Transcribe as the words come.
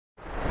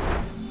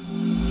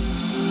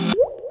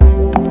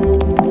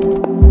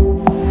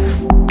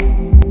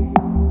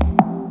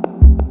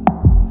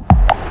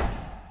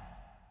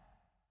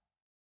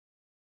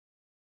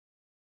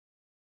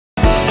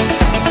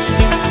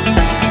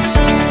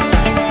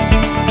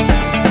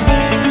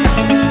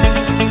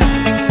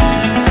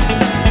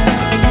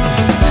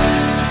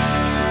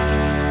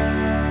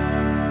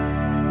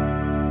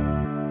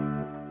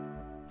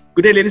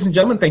Good day, ladies and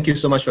gentlemen. Thank you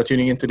so much for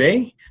tuning in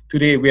today.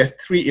 Today, we have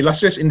three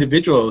illustrious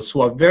individuals who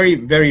are very,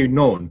 very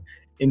known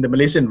in the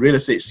Malaysian real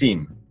estate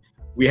scene.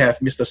 We have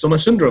Mr. Soma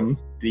Sundram,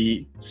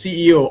 the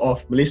CEO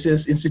of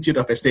Malaysia's Institute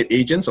of Estate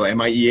Agents, or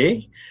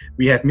MIEA.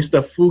 We have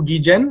Mr. Foo Gee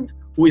Jen,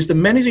 who is the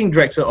Managing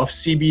Director of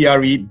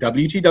CBRE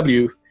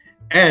WTW,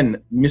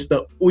 and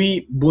Mr.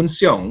 Ooi Boon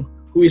Seong,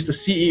 who is the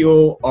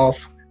CEO of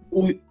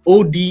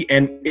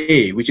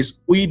ODNA, which is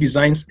Ooi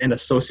Designs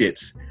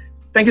Associates.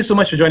 Thank you so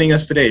much for joining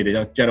us today,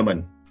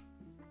 gentlemen.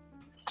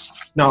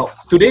 Now,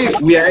 today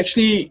we are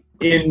actually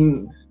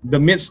in the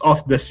midst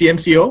of the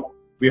CMCO.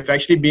 We have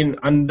actually been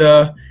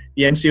under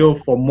the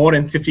MCO for more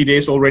than 50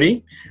 days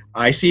already.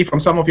 I see from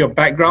some of your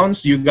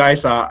backgrounds, you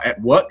guys are at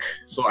work.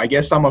 So I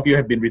guess some of you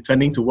have been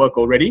returning to work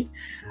already.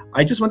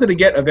 I just wanted to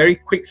get a very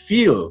quick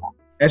feel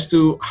as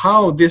to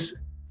how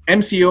this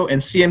MCO and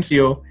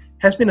CMCO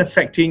has been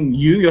affecting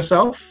you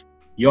yourself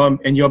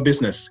and your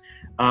business.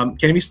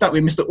 Can we start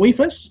with Mr. Ooi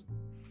first?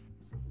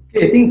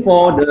 Okay, I think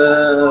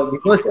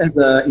because as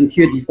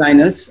interior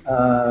designers,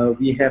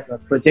 we have a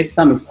project,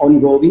 some is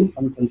ongoing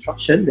on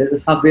construction. There's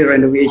a halfway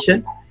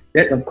renovation.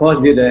 That's of course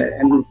with the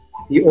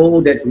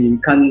MCO that we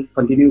can't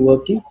continue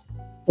working.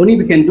 Only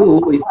we can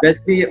do is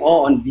basically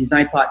all on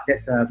design part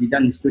that's we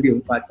done in studio.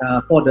 But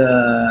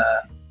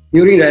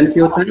during the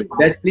MCO time,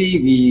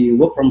 basically we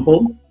work from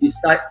home. We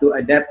start to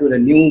adapt to the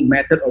new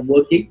method of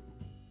working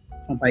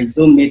by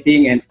Zoom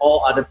meeting and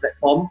all other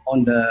platforms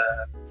on the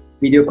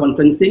video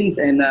conferencings,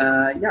 and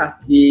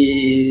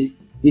we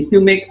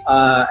still make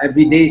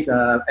every day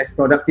as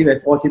productive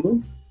as possible.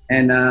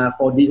 And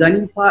for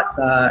designing parts,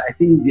 I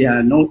think we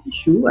have no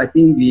issue. I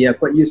think we are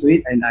quite used to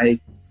it, and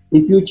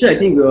in future I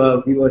think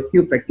we were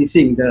still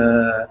practicing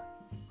the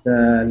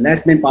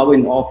less manpower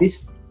in the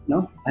office,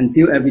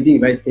 until everything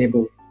is very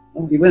stable.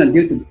 Even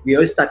until we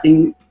are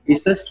starting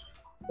business,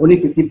 only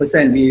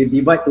 50%. We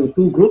divide to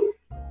two groups.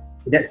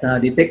 That's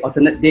they take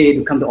alternate day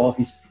to come to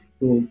office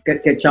to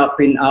catch up,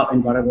 print out,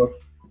 and whatever.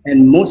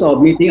 And most of our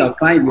meeting, our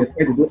client, we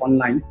try to do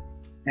online.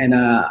 And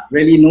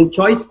really no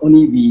choice,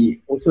 only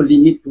we also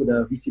limit to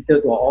the visitor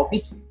to our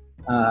office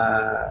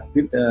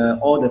with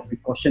all the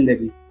precaution that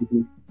we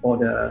do for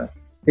the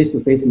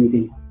face-to-face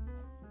meeting.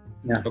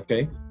 Yeah.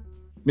 Okay.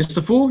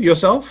 Mr. Foo,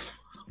 yourself?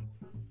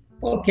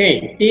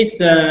 Okay, this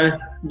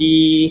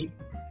the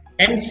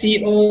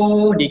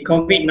MCO, the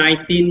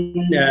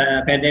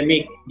COVID-19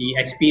 pandemic, the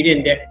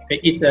experience that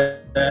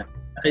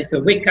is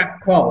a wake-up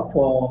call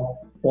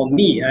for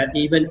me,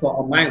 even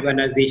for my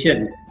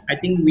organization. I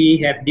think we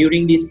have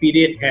during this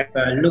period have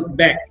looked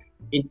back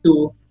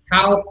into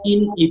how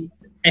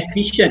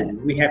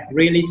inefficient we have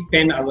really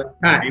spent our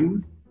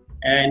time,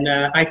 and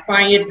I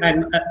find it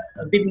I'm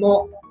a bit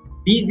more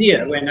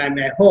busier when I'm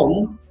at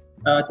home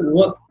to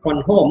work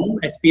from home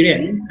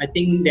experience. I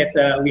think that's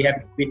we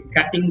have been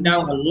cutting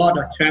down a lot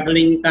of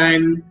traveling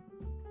time,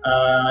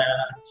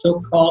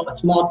 so-called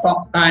small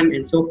talk time,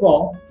 and so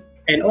forth.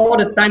 And all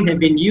the time have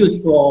been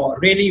used for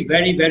really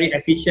very, very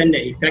efficient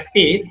and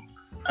effective.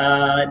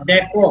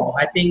 Therefore,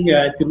 I think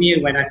to me,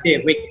 when I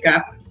say wake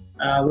up,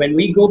 when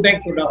we go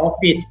back to the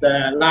office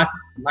last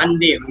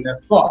Monday on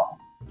the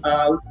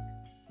 4th,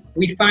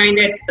 we find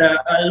that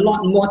a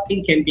lot more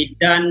things can be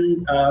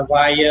done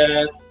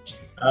via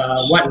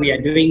what we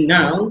are doing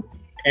now,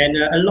 and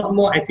a lot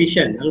more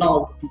efficient. A lot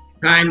of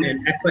time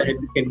and effort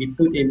can be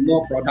put in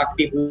more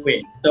productive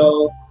ways.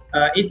 So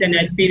it's an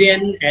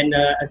experience and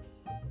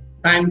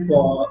time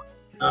for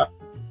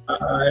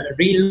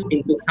re-look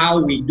into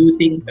how we do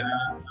things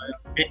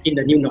in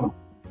the new norm.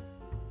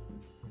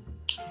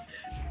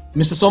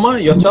 Mr. Soma,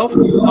 yourself,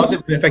 how's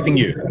it affecting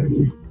you?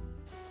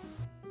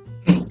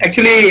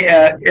 Actually,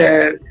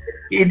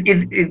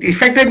 it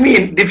affected me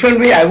in different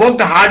way. I worked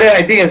harder.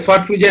 I think as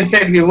what Foo Jen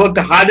said, we worked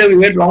harder, we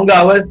worked longer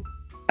hours.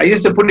 I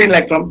used to put in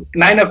like from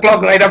 9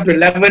 o'clock right up to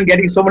 11,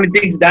 getting so many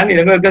things done,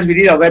 because we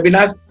did our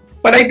webinars.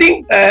 But I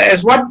think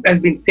as what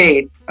has been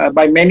said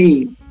by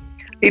many,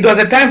 it was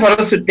a time for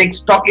us to take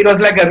stock. It was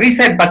like a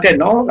reset button,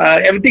 no?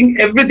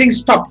 Everything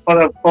stopped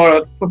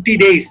for 50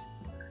 days.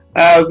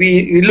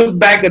 We looked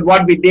back at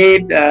what we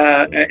did.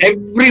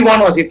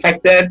 Everyone was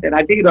affected, and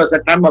I think it was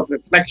a time of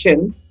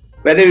reflection,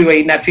 whether we were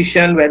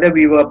inefficient, whether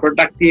we were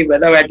productive,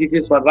 whether our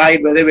attitudes were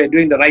right, whether we were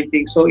doing the right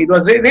thing. So it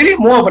was really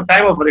more of a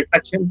time of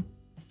reflection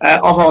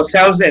of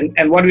ourselves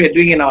and what we are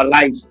doing in our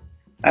lives.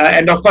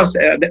 And of course,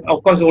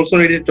 also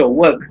related to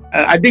work.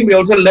 I think we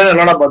also learned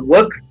a lot about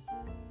work.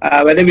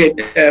 Whether we,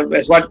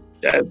 as what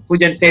Foo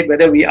Jen said,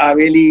 whether we are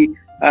really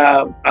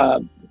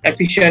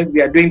efficient,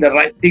 we are doing the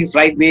right things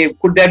right way.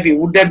 Would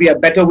there be a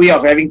better way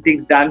of having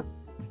things done?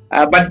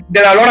 But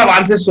there are a lot of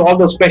answers to all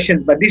those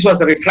questions. But this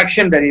was a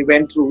reflection that we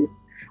went through,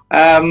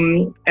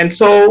 and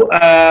so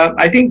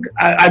I think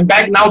I'm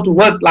back now to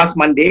work last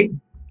Monday,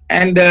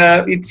 and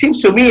it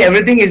seems to me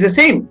everything is the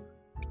same.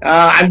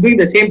 I'm doing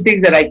the same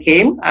things that I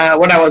came,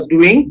 what I was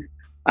doing.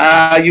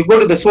 You go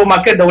to the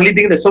supermarket, the only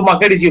thing in the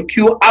supermarket is you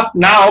queue up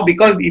now,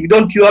 because if you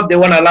don't queue up, they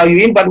won't allow you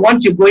in. But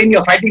once you go in,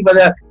 you're fighting for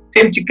the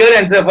same chicken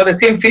and for the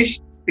same fish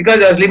because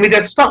there's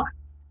limited stock.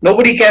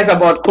 Nobody cares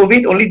about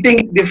COVID. Only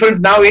thing difference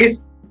now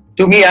is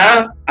to me.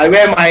 I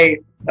wear my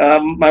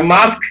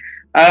mask.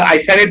 I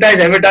sanitize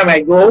every time I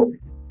go.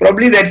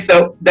 Probably that's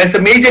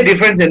a major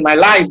difference in my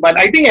life. But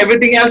I think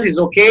everything else is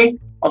okay.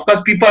 Of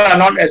course, people are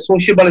not as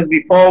sociable as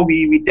before.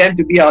 We tend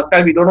to be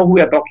ourselves. We don't know who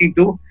we are talking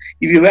to.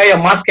 If you wear your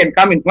mask and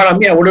come in front of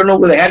me, I wouldn't know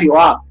who the hell you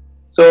are.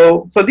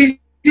 So these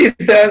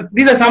are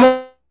some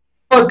of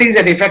the things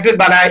that affected.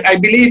 But I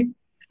believe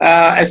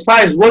as far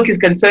as work is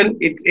concerned,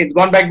 it's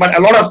gone back. But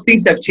a lot of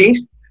things have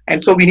changed.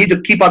 And so we need to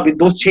keep up with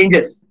those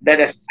changes that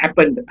has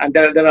happened. And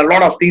there are a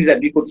lot of things that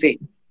we could say.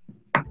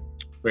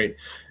 Great.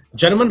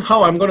 Gentlemen,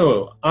 how I'm going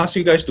to ask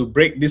you guys to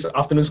break this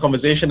afternoon's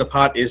conversation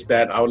apart is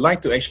that I would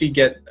like to actually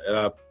get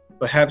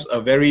perhaps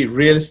a very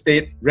real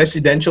estate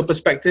residential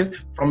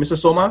perspective from Mr.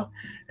 Soma,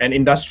 an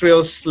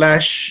industrial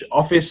 /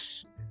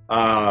 office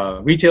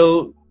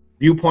retail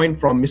viewpoint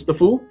from Mr.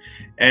 Foo,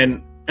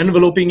 and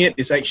enveloping it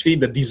is actually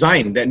the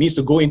design that needs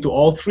to go into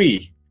all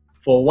three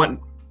for what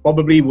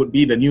probably would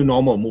be the new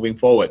normal moving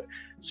forward.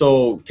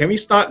 So can we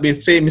start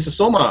with, say, Mr.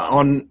 Soma,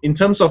 in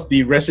terms of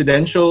the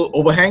residential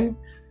overhang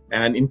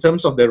and in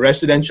terms of the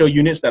residential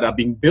units that are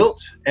being built,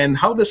 and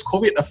how does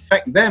COVID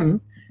affect them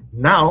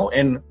now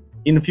and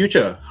in the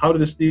future? How do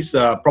these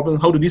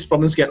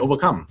problems get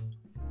overcome?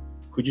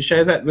 Could you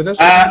share that with us?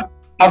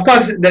 Of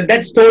course,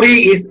 that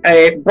story is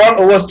a brought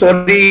over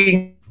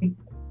story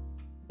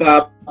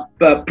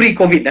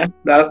pre-COVID.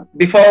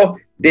 Before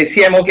the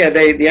CMO,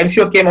 the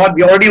MCO came out,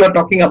 we already were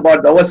talking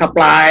about the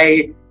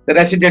oversupply, the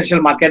residential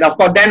market. Of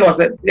course, then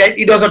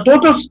it was a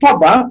total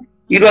stop.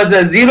 It was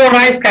a zero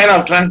rise kind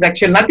of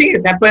transaction. Nothing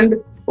has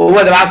happened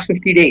over the last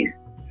 50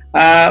 days.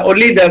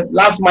 Only the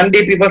last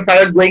Monday, people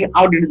started going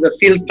out into the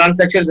fields,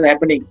 transactions are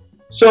happening.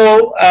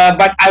 So,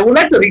 but I would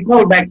like to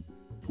recall back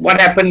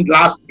what happened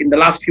in the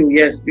last few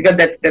years, because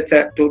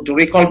to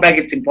recall back,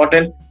 it's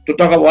important to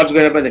talk about what's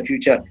going to happen in the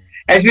future.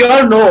 As we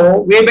all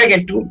know, way back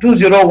in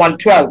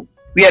 2012,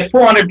 we had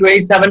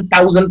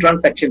 427,000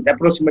 transactions,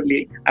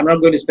 approximately. I'm not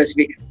going to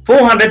specify.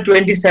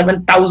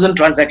 427,000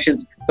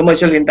 transactions,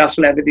 commercial,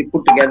 industrial, everything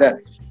put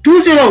together.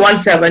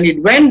 2017,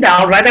 it went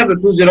down right after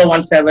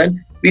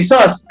 2017. We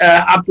saw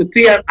up to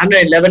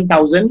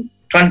 311,000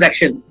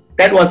 transactions.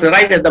 That was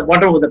right at the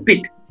bottom of the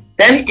pit.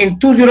 Then in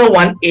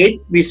 2018,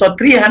 we saw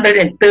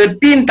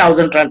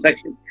 313,000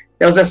 transactions.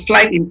 There was a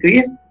slight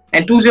increase.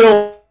 And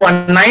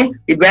 2019,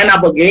 it went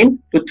up again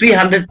to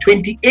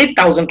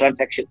 328,000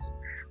 transactions.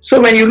 So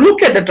when you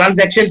look at the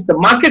transactions, the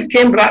market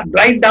came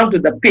right down to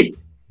the pit,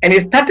 and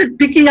it started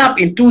picking up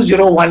in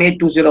 2018,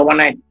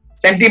 2019.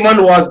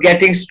 Sentiment was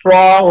getting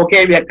strong.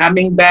 Okay, we are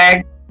coming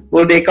back.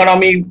 Will the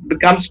economy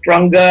become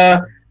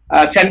stronger?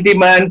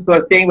 Sentiments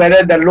were saying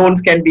whether the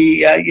loans can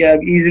be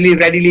easily,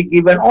 readily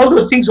given. All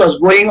those things was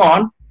going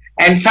on,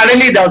 and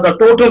suddenly there was a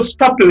total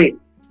stop to it.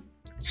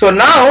 So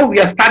now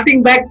we are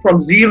starting back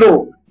from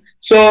zero.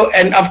 So,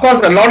 and of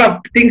course, a lot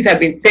of things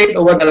have been said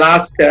over the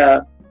last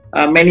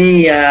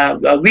many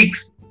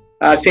weeks,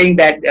 saying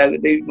that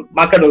the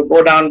market will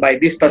go down by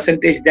this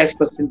percentage, that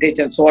percentage,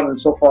 and so on and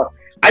so forth.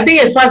 I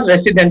think as far as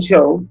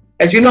residential,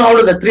 as you know, out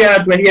of the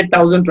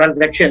 328,000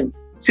 transactions,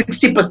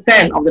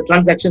 60% of the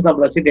transactions are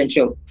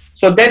residential.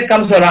 So that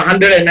comes to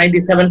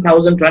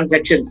 197,000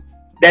 transactions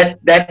that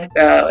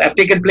have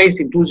taken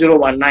place in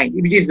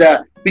 2019, which is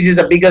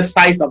the biggest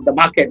size of the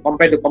market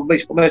compared to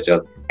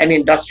commercial and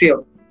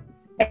industrial.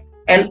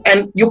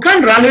 And you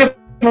can't run away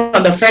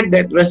from the fact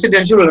that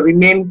residential will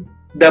remain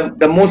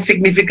the most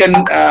significant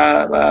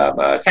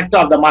sector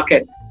of the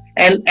market,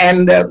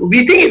 and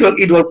we think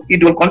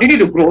it will continue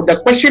to grow. The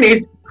question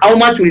is how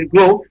much will it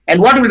grow, and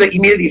what will the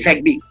immediate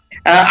effect be?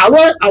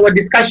 Our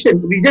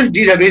discussion, we just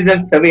did a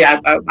recent survey.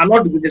 I'm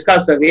not going to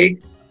discuss survey,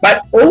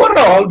 but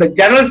overall the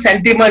general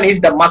sentiment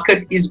is the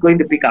market is going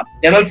to pick up.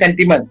 General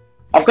sentiment,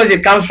 of course,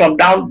 it comes from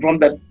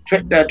the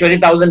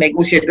 20,000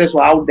 negotiators who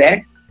are out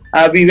there.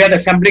 We had a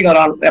sampling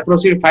around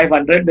approximately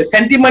 500. The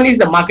sentiment is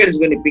the market is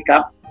going to pick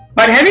up.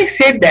 But having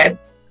said that,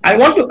 I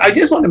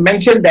just want to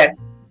mention that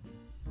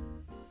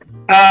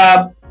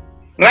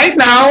right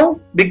now,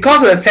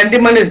 because the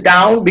sentiment is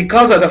down,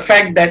 because of the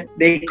fact that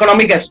the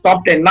economy has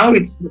stopped and now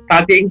it's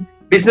starting,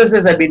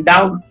 businesses have been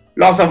down,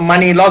 loss of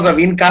money, loss of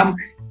income.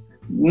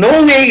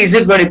 No way is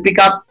it going to pick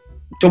up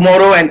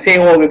tomorrow and say,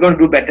 oh, we're going to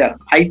do better.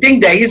 I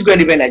think there is going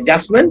to be an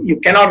adjustment. You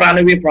cannot run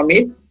away from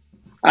it.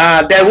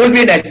 There will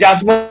be an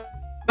adjustment,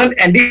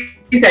 and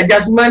this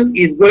adjustment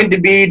is going to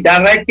be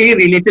directly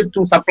related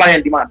to supply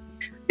and demand.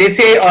 They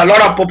say a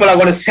lot of people are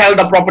going to sell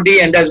the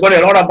property, and there's going to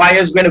be a lot of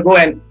buyers going to go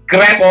and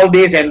grab all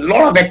this, and a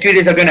lot of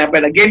activities are going to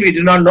happen. Again, we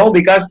do not know,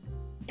 because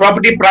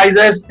property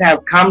prices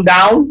have come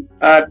down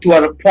to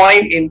a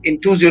point in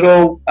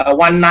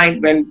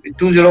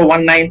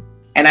 2019,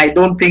 and I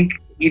don't think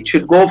it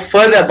should go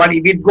further. But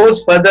if it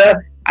goes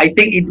further, I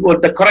think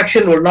the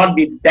correction will not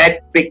be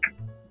that big.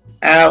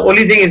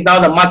 Only thing is now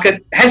the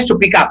market has to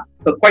pick up.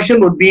 The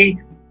question would be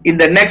in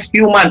the next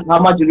few months, how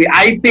much will be?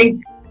 I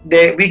think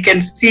we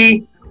can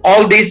see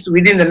all this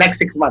within the next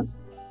 6 months,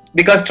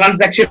 because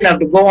transactions have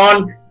to go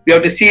on. We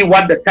have to see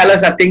what the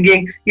sellers are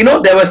thinking. You know,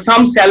 there were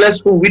some sellers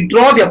who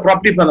withdraw their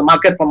property from the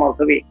market from our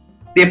survey.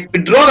 They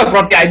withdraw the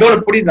property. I don't want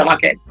to put it in the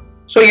market.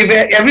 So if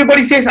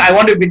everybody says, I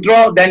want to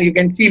withdraw, then you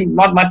can see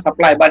not much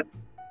supply. But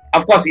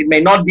of course, it may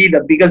not be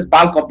the biggest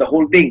bulk of the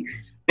whole thing.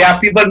 There are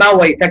people now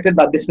who are affected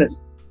by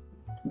business.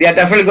 They are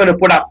definitely going to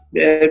put up.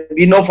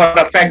 We know for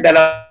a fact that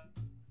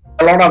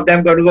a lot of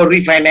them are going to go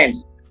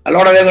refinance. A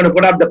lot of them are going to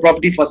put up the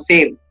property for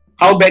sale.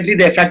 How badly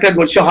they're affected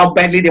will show how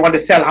badly they want to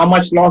sell, how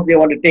much loss they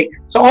want to take.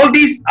 So all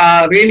these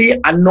are really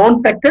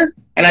unknown factors.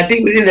 And I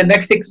think within the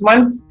next 6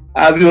 months,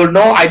 we will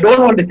know. I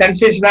don't want to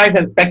sensationalize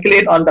and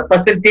speculate on the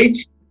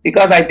percentage,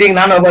 because I think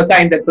none of us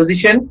are in that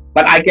position.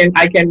 But I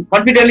can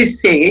confidently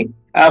say,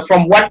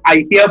 from what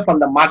I hear from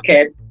the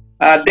market,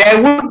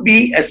 there would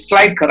be a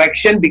slight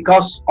correction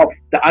because of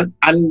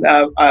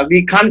the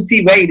we can't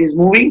see where it is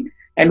moving.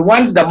 And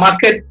once the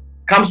market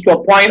comes to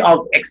a point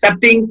of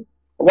accepting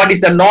what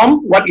is the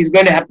norm, what is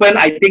going to happen,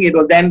 I think it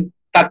will then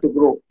start to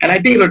grow. And I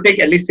think it will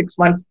take at least 6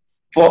 months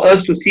for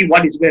us to see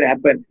what is going to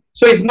happen.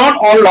 So it's not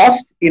all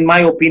lost, in my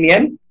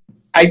opinion.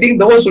 I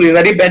think those who are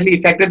very badly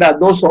affected are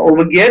those who are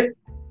overgeared.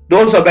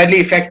 Those who are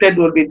badly affected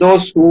will be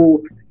those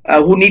who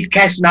need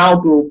cash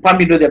now to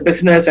pump into their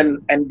business,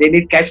 and they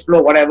need cash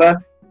flow,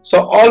 whatever.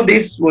 So all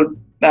this will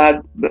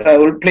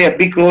play a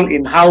big role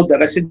in how the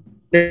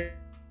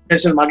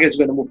residential market is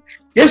going to move.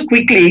 Just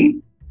quickly,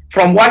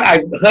 from what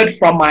I've heard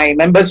from my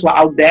members who are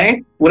out there,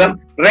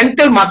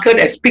 rental market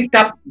has picked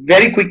up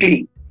very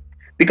quickly,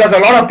 because a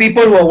lot of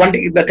people who are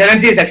wanting, the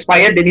tenancy is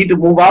expired, they need to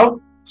move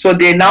out. So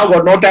they now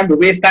got no time to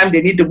waste time.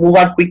 They need to move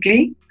out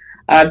quickly.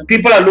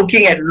 People are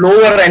looking at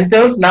lower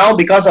rentals now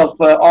because of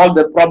all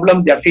the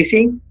problems they are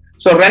facing.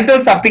 So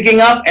rentals are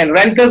picking up, and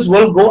rentals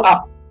will go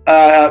up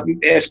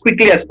as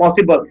quickly as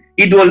possible.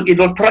 It will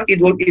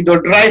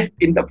drive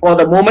for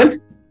the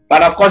moment,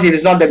 but of course it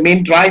is not the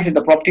main drive in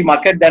the property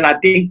market. Then I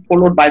think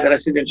followed by the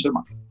residential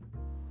market.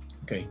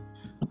 Okay,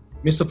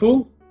 Mr.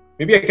 Foo,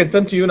 maybe I can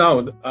turn to you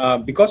now.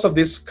 Because of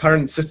this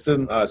current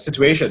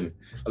situation,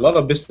 a lot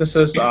of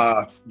businesses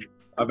are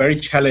very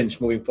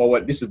challenged moving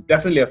forward. This will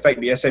definitely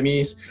affect the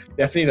SMEs,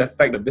 definitely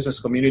affect the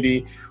business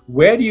community.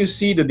 Where do you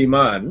see the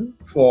demand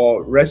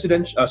for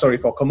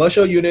for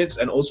commercial units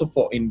and also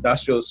for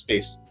industrial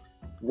space?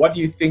 What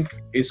do you think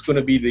is going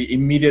to be the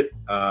immediate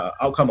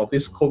outcome of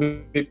this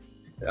COVID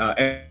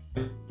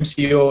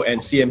MCO and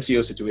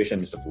CMCO situation,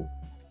 Mr. Foo?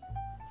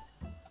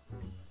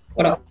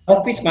 For the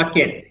office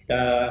market,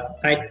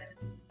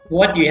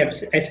 what you have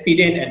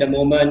experienced at the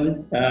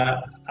moment,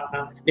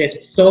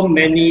 there's so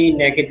many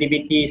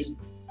negativities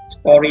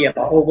story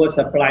about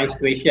oversupply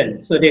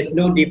situation. So there's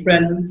no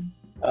different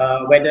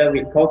whether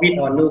with COVID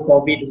or no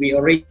COVID. We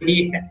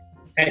already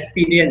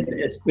experienced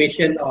a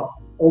situation of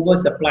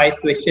oversupply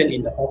situation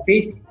in the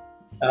office.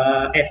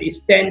 As it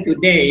stands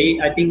today,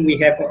 I think we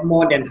have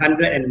more than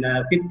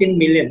 115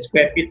 million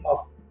square feet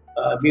of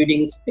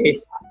building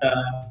space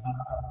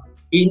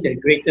in the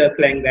Greater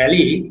Klang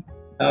Valley,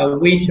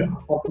 which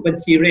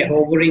occupancy rate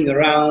hovering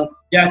around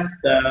just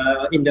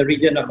in the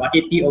region of about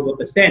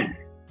 80%.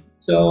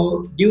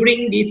 So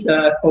during this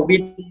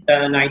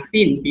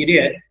COVID-19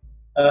 period,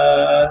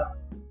 the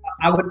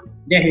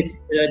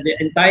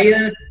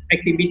entire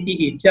activity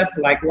is just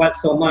like what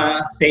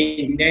Soma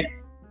saying, that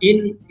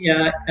in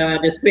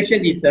the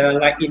situation is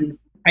like in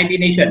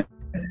hibernation.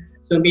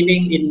 So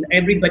meaning in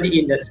everybody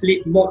in the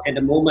sleep mode at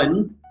the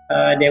moment.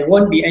 There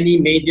won't be any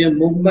major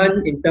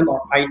movement in terms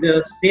of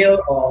either sale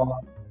or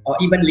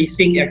even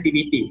leasing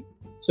activity.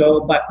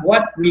 So, but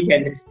what we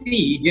can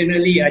see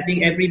generally, I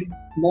think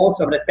most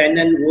of the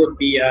tenant would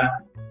be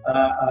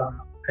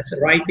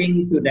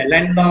writing to the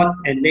landlord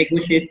and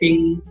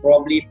negotiating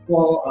probably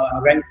for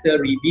a rental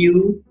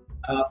review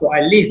for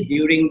at least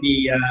during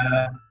the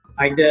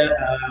either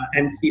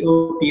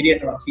MCO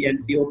period or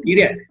CMCO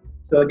period.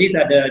 So these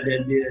are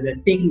the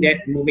thing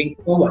that moving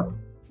forward.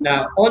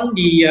 Now on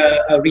the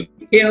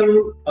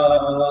retail,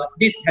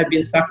 this has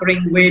been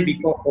suffering way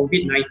before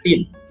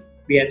COVID-19.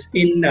 We have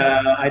seen,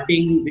 I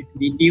think,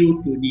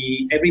 due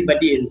to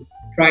everybody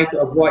try to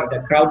avoid the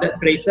crowded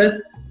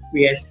places.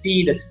 We have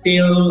seen the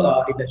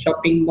sale in the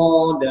shopping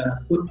mall, the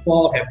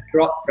footfall have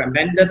dropped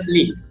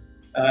tremendously,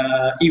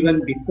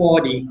 even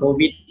before the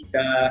COVID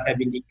have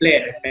been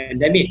declared a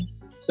pandemic.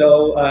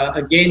 So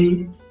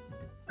again,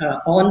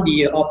 on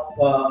the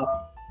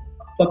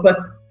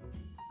purpose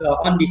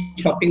on the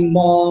shopping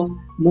mall,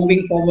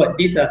 moving forward,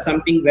 these are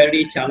something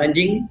very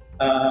challenging.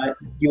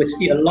 You will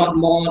see a lot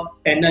more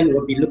tenants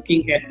will be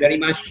looking at very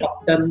much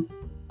short-term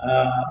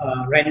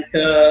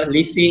rental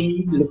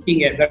leasing,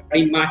 looking at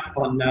very much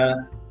on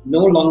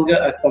no longer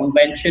a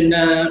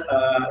conventional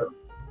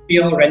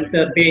pure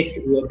rental base.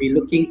 Will be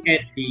looking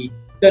at the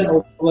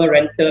turnover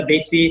rental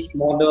basis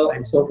model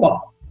and so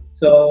forth.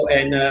 So,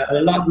 and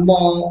a lot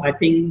more, I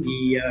think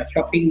the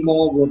shopping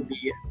mall will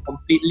be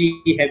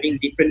completely having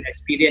different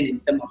experience in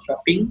terms of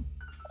shopping.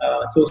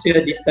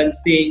 Social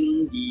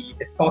distancing,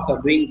 the cost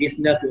of doing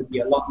business will be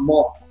a lot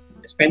more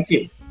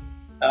expensive.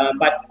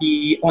 But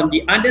on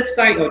the other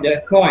side of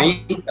the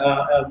coin,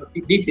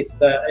 this is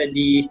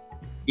the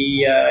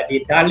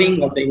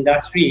darling of the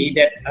industry,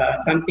 that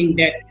something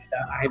that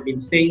I have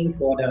been saying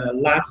for the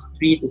last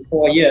 3 to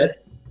 4 years.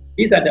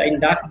 These are the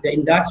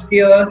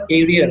industrial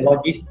area,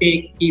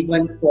 logistic,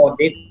 even for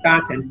data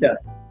center.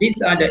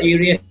 These are the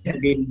areas that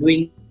have been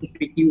doing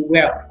pretty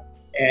well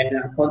and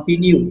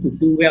continue to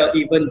do well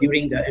even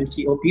during the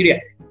MCO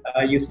period.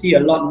 You see a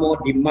lot more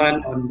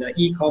demand on the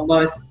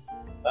e-commerce,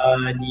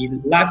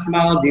 the last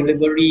mile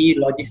delivery,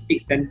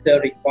 logistics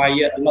center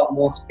require a lot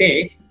more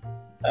space.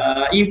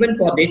 Even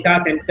for data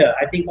center,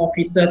 I think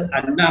officers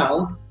are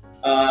now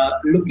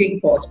looking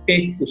for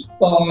space to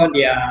store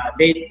their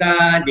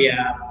data,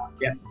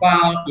 their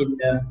file in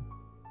the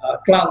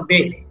cloud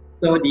base.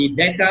 So the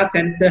data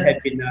center has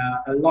been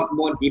a lot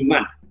more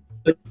demand.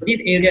 So this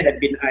area has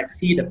been, I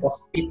see the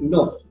positive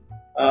note.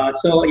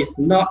 So it's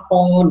not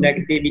all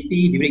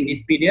negativity during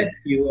this period.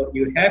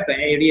 You have an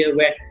area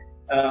where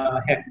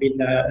have been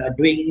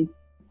doing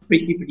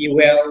pretty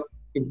well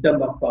in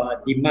terms of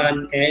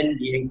demand and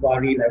the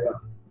inquiry level.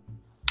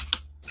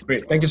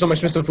 Great, thank you so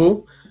much, Mr.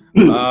 Foo.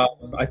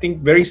 I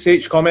think very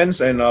sage comments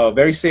and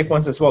very safe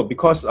ones as well,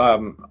 because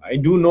I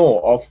do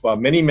know of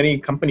many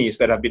companies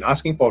that have been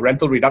asking for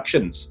rental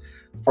reductions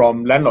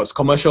from landlords,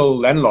 commercial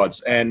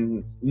landlords,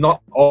 and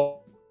not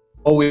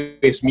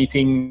always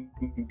meeting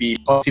the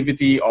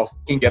positivity of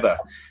working together.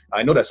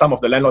 I know that some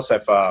of the landlords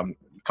have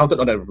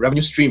counted on a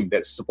revenue stream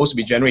that's supposed to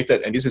be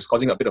generated, and this is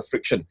causing a bit of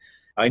friction.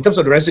 In terms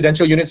of the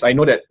residential units, I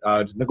know that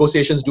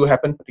negotiations do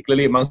happen,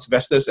 particularly amongst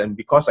investors, and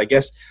because I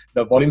guess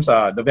the values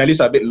are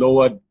a bit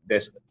lower,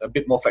 there's a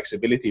bit more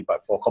flexibility.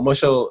 But for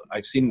commercial,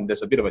 I've seen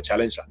there's a bit of a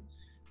challenge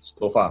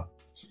so far.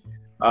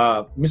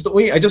 Mr.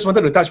 Ooi, I just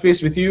wanted to touch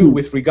base with you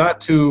with regard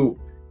to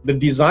the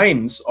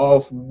designs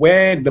of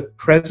where the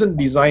present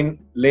design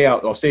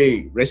layout of,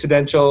 say,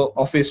 residential,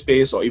 office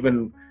space, or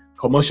even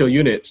commercial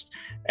units,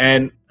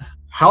 and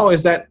how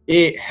has that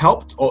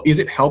helped, or is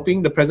it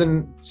helping the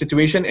present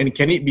situation, and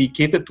can it be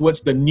catered towards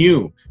the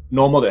new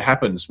normal that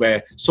happens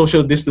where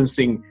social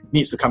distancing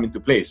needs to come into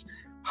place?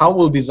 How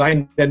will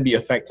design then be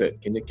affected?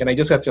 Can I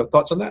just have your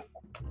thoughts on that?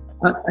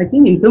 I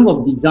think in terms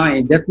of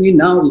design, definitely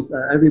now is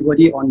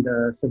everybody on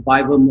the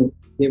survival mode.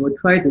 They will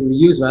try to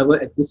reuse whatever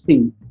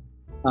existing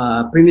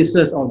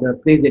premises of the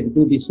place they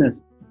do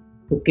business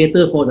to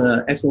cater for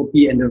the SOP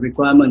and the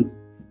requirements.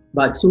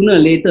 But sooner or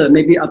later,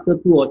 maybe after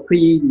 2 or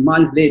 3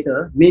 months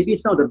later, maybe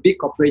some of the big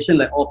corporations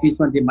like office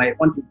one, they might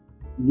want to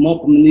more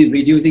permanently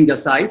reducing the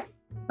size.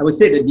 I would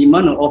say the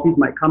demand of office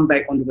might come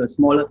back onto the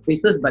smaller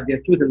spaces, but they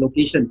choose a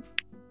location,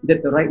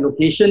 that the right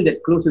location,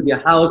 that close to their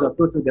house or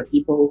close to their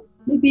people.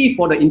 Maybe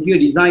for the interior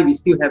design, we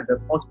still have the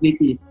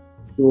possibility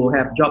to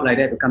have job like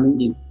that coming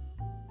in.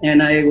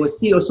 And I will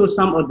see also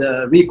some of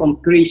the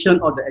reconfiguration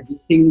of the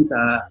existing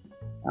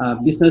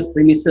business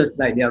premises,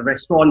 like their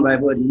restaurant,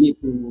 wherever they need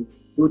to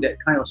do that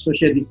kind of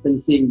social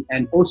distancing,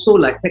 and also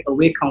like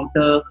take-away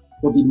counter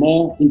will be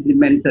more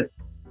implemented.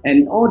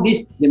 And all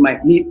this, they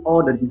might need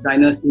all the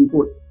designers'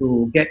 input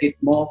to get it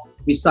more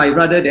precise,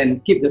 rather than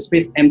keep the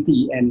space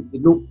empty and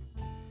it look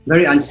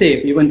very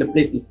unsafe. Even the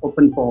place is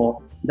open for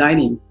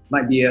dining,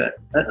 might be a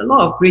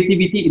lot of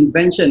creativity,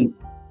 invention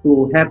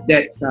to have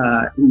that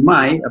in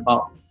mind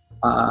about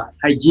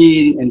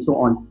hygiene and so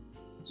on.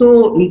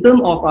 So in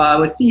terms of, I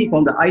will see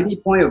from the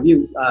ID point of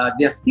view,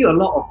 there's still a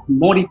lot of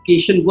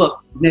modification work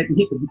that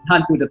need to be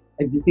done to the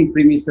existing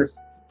premises.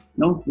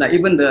 Like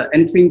even the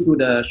entering to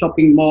the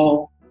shopping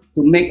mall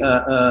to make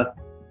a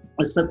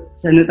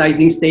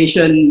sanitizing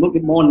station look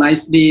more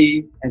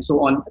nicely and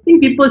so on. I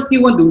think people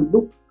still want to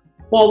look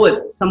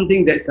forward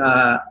something that's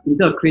in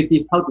terms of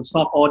creative, how to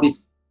solve all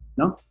this.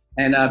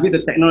 And with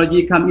the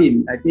technology come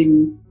in, I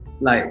think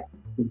like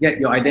to get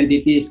your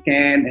identity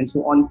scanned and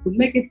so on, to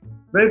make it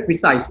very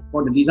precise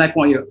for the design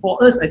point of view.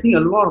 For us, I think a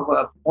lot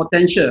of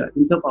potential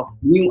in terms of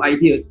new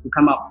ideas to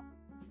come up.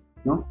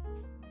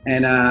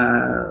 And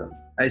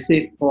I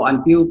said, for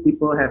until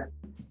people have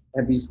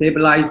been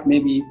stabilized,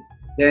 maybe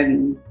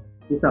then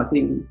this sort of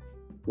thing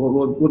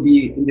will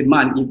be in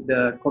demand if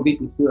the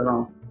COVID is still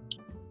around.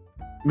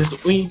 Mr.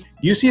 Ooi,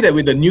 do you see that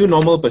with the new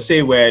normal per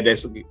se, where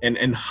there's an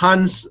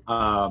enhanced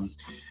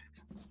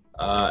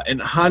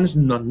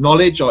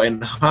knowledge or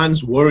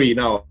enhanced worry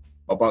now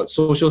about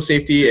social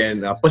safety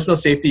and personal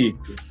safety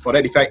for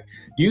that effect,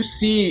 do you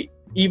see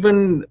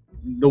even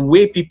the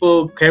way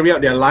people carry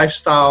out their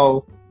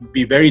lifestyle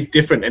be very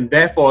different, and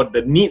therefore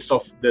the needs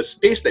of the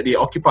space that they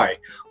occupy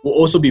will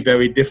also be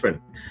very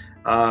different?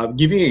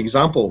 Giving an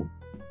example,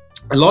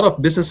 a lot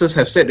of businesses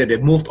have said that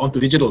they've moved on to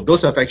digital.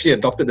 Those have actually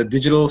adopted the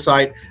digital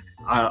side.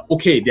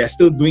 Okay, they're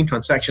still doing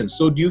transactions.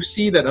 So do you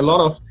see that a lot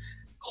of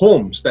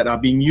homes that are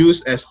being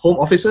used as home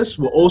offices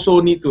will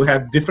also need to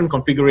have different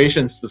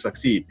configurations to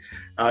succeed?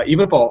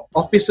 Even for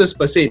offices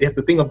per se, they have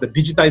to think of the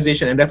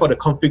digitization, and therefore the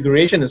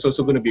configuration is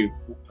also going to be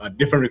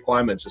different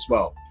requirements as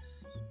well.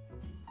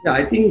 Yeah,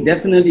 I think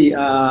definitely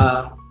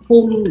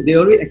home, they're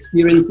already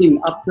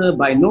experiencing after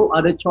by no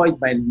other choice,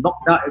 by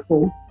lockdown at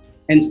home,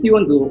 and still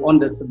want to, on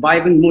the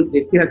survival mode,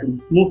 they still have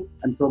to move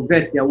and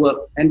progress their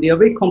work. And they are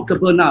very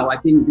comfortable now, I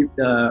think, with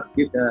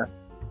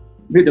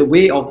the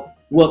way of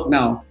work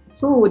now.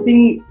 So I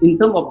think in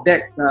terms of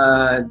that,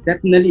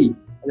 definitely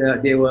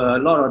there were a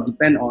lot of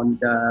depend on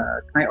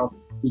the kind of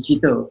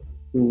digital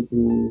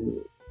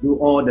to do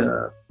all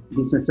the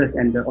businesses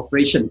and the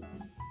operation.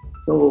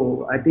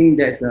 So I think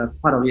that's a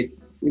part of it.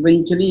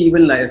 Eventually,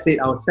 even like I said,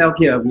 ourselves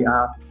here,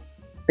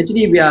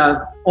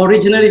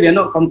 originally we are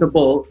not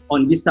comfortable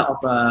on this type of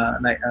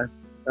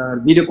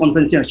video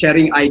conferencing or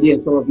sharing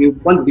ideas. So we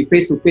want to be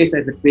face to face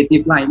as a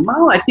creative line.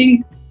 Now I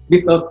think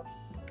with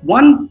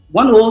one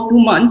or 2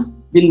 months,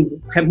 we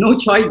have no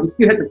choice. We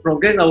still have to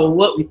progress our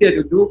work. We still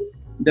have to do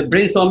the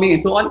brainstorming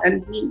and so on,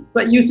 and we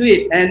got used to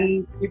it.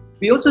 And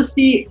we also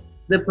see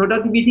the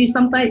productivity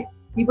sometimes,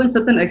 even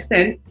certain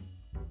extent,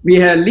 we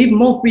have leave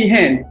more free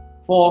hand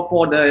for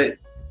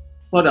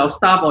our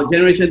staff or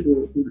generation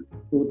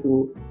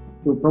to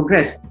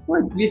progress.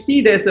 Well, we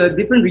see there's a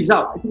different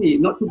result. Actually,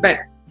 not too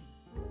bad,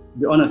 to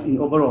be honest, in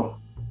overall.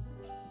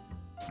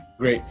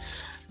 Great.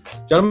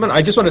 Gentlemen,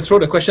 I just want to throw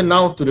the question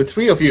now to the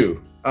three of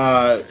you.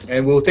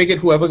 And we'll take it,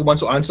 whoever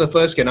wants to answer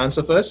first can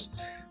answer first.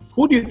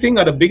 Who do you think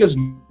are the biggest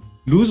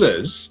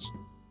losers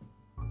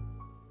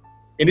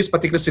in this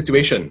particular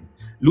situation?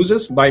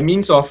 Losers by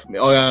means of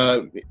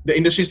the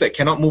industries that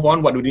cannot move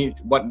on. What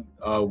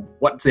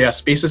their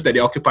spaces that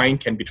they're occupying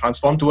can be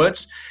transformed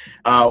towards.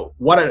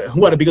 Who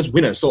are the biggest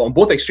winners? So on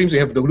both extremes, we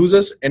have the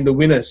losers and the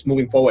winners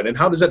moving forward. And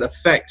how does that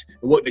affect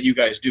the work that you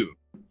guys do?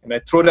 And I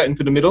throw that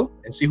into the middle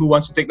and see who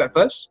wants to take that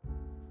first.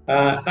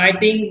 I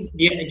think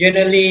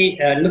generally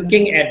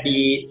looking at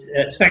the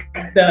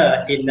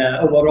sector in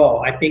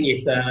overall, I think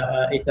it's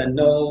a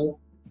no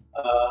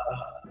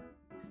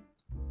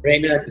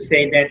brainer to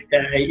say that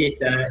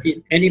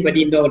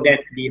anybody know that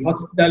the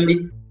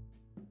hospitality,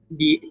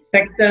 the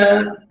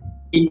sector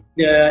in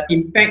the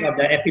impact of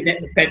the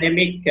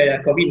epidemic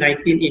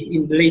COVID-19 is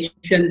in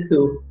relation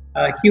to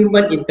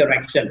human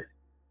interaction.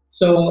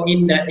 So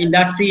in the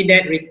industry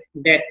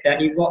that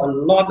involve a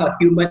lot of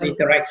human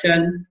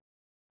interaction,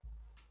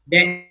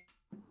 that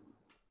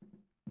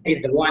is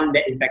the one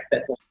that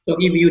impacted. So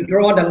if you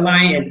draw the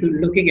line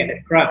and looking at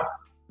the crowd,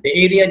 the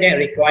area that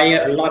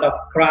require a lot of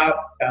crowd,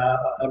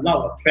 a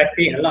lot of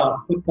traffic, a lot of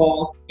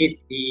footfall is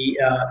the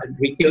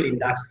retail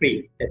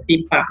industry, the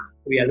theme park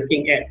we are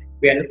looking at.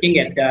 We are looking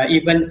at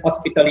even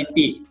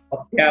hospitality,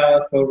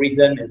 hotel,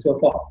 tourism, and so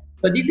forth.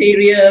 So this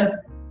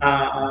area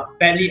are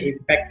fairly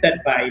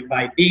impacted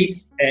by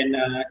this, and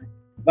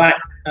but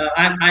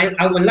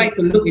I would like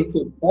to look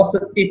into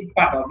positive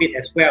part of it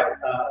as well,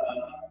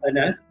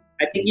 Ernest.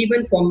 I think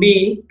even for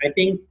me, I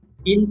think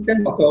in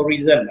terms of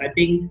tourism, I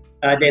think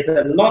there's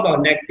a lot of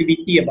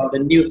negativity about the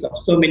news of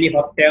so many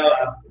hotels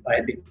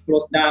have been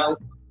closed down.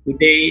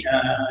 Today,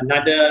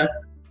 another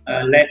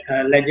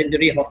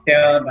legendary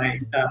hotel by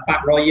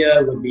Park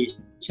Royal will be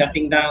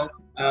shutting down.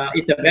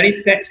 It's a very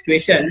sad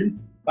situation,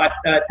 but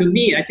to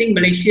me, I think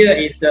Malaysia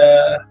is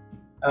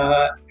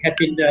have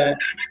been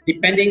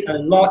depending a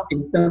lot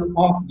in terms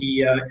of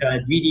the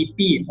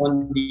GDP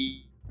on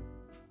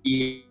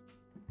the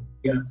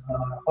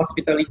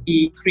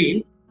hospitality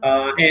stream,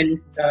 and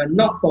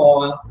not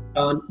for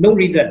no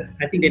reason.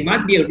 I think there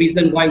must be a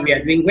reason why we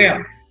are doing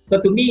well. So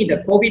to me,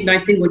 the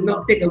COVID-19 would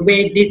not take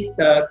away this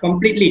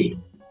completely,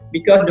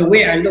 because the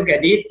way I look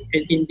at it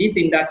in this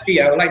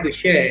industry, I would like to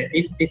share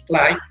this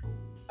slide.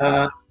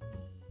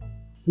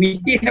 We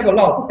still have a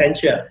lot of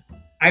potential.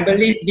 I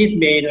believe this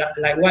may,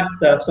 like what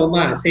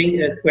Soma is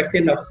saying, a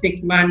question of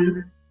 6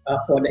 months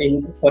for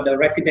the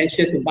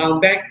residential to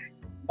bounce back,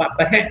 but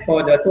perhaps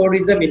for the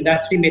tourism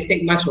industry may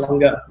take much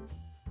longer.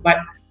 But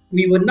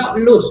we will not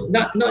lose,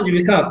 not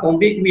because of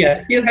COVID. We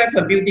still have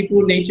a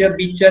beautiful nature,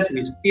 beaches.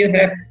 We still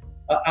have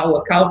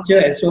our culture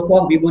and so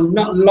forth. We will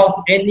not lose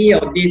any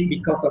of this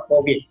because of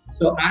COVID.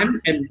 So I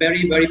am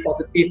very, very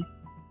positive.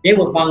 They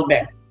will bounce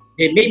back.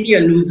 They may be a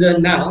loser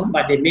now,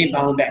 but they may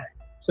bounce back.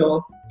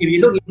 So if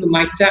you look into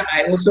my chart,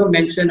 I also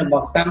mentioned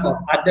about some of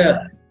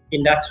other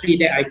industry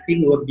that I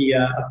think would be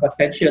a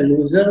potential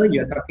loser.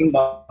 You're talking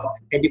about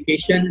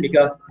education,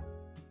 because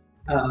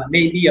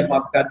maybe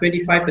about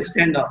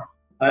 25% of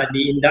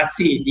the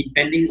industry is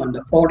depending on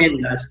the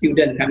foreign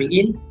student coming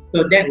in.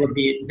 So that would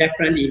be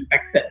definitely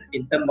impacted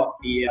in terms of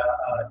the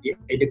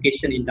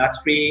education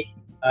industry.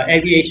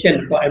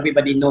 Aviation, for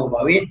everybody know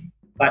about it.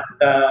 But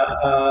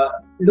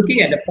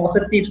looking at the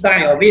positive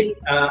side of it,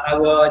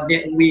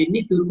 we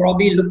need to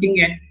probably looking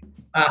at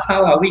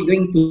how are we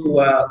going to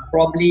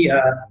probably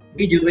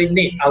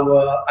rejuvenate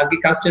our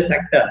agriculture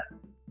sector,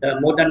 the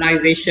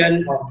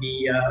modernization of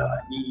the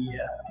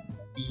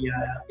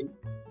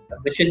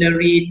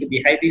machinery to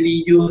be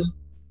heavily used,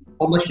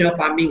 commercial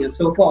farming and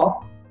so forth.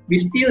 We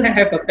still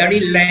have a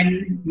very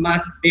land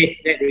mass base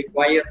that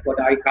required for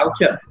the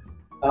agriculture.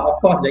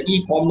 Of course, the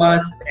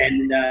e-commerce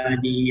and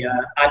the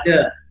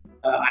other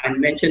I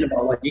mentioned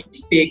about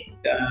logistics.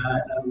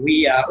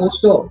 We are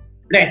also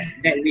blessed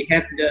that we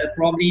have the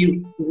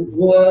probably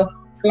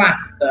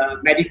world-class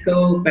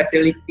medical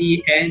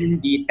facility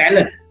and the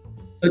talent.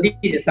 So this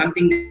is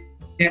something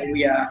that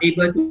we are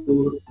able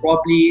to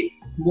probably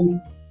move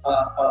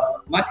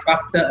much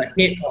faster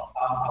ahead of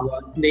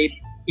our slave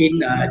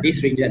in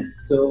this region.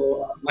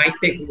 So my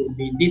take would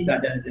be these are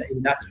the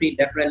industry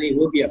definitely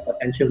will be a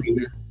potential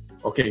winner.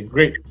 Okay,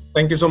 great.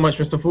 Thank you so much,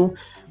 Mr. Foo.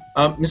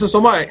 Mr.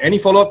 Soma, any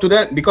follow-up to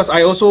that? Because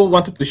I also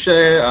wanted to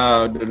share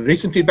the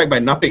recent feedback by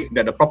NAPIC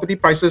that the property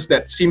prices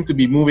that seem to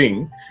be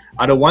moving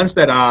are the ones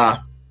that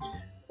are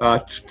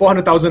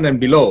 400,000 and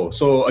below.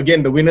 So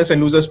again, the winners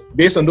and losers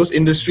based on those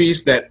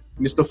industries that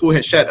Mr. Foo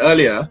had shared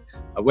earlier,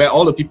 where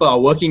all the people are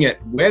working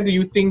at, where do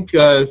you think,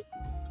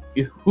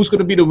 who's going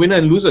to be the winner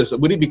and losers?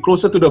 Would it be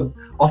closer to the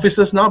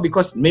offices now?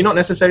 Because may not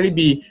necessarily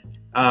be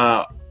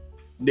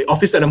the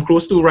office that I'm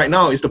close to right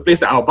now is the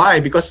place that I'll buy,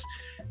 because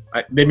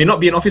there may not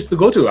be an office to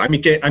go to. I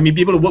mean,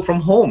 people who work from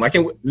home. I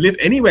can live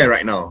anywhere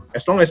right now,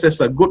 as long as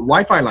there's a good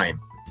Wi-Fi line.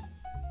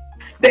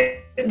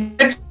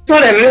 That's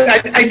what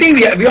I think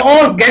we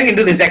all getting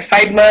into this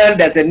excitement.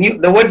 There's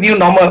the word new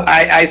normal.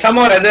 I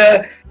somehow or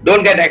other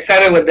don't get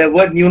excited with the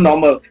word new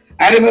normal.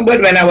 I remember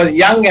when I was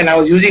young and I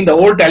was using the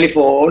old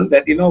telephone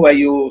that, you know, where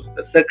you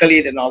circle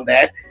it and all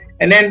that.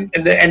 And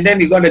then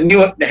we got a new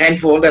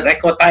handphone, the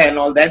Rekota and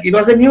all that. It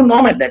was a new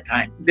norm at that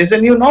time. There's a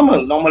new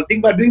normal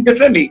thing, but doing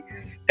differently.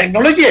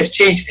 Technology has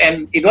changed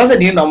and it was a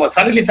new normal.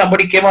 Suddenly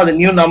somebody came out with a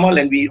new normal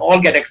and we all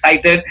get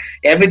excited.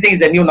 Everything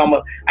is a new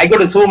normal. I go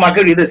to the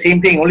supermarket, do the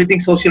same thing, only thing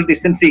social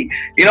distancing.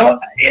 You know,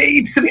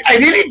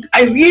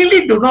 I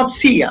really do not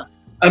see a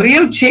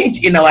real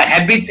change in our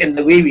habits and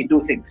the way we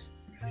do things.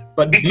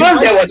 But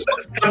because there was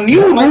some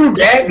new rule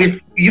there,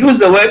 we use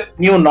the word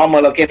new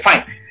normal. Okay,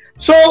 fine.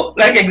 So,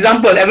 like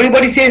example,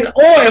 everybody says,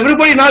 oh,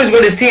 everybody now is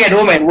going to stay at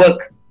home and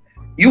work.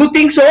 You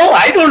think so?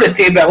 I don't want to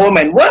stay at home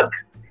and work.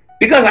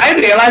 Because I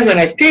realize when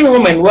I stay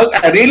home and work,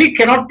 I really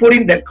cannot put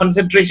in that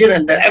concentration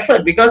and the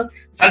effort, because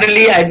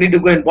suddenly I need to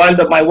go and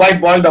my wife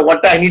boiled the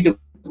water, I need to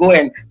go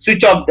and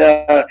switch off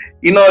the,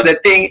 you know, the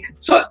thing.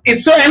 So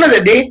it's so end of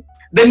the day,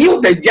 the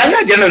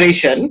younger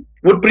generation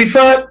would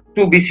prefer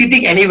to be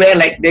sitting anywhere,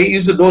 like they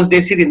used to those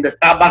days sit in the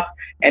Starbucks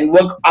and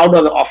work out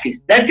of the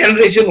office. That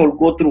generation will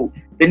go through.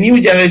 The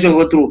new generation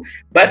will go through.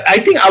 But I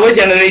think our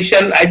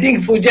generation, I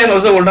think Foo Jen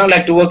also would not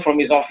like to work from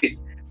his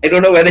office. I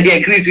don't know whether he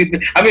agrees with me.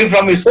 I mean,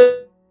 from his home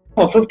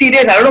for 50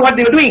 days, I don't know what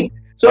they were doing.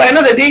 So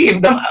another day,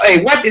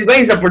 where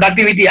is the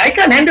productivity? I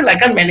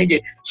can't manage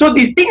it. So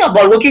this thing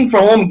about working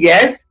from home,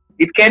 yes,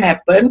 it can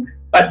happen,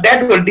 but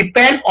that will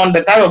depend on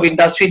the type of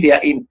industry they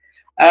are in.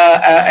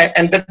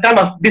 And the type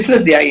of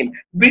business they are in.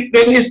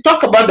 When you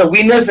talk about the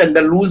winners and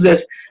the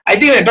losers, I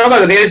think when you talk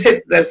about the real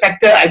estate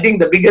sector, I think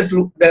the biggest,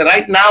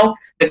 right now,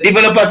 the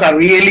developers are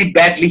really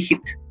badly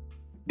hit.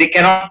 They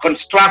cannot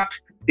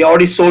construct. They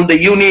already sold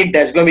the unit.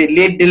 There's going to be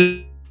late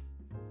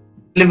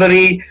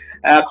delivery.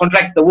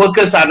 The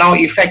workers are now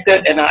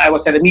affected. And I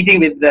was at a meeting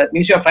with the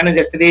Ministry of Finance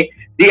yesterday.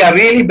 They are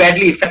really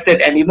badly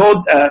affected. And you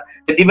know,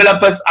 the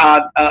developers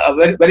are a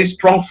very, very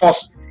strong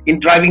force in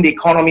driving the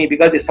economy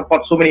because they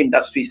support so many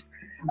industries.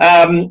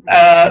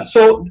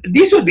 So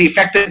these will be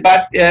affected,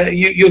 but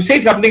you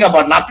said something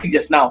about NAPIC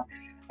just now.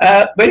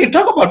 When you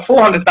talk about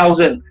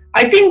 400,000,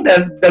 I think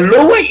the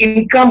lower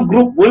income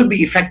group will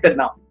be affected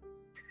now.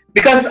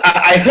 Because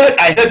I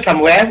heard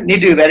somewhere, need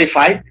to be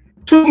verified,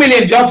 2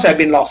 million jobs have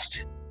been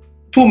lost.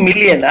 2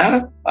 million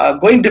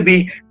going to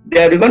be,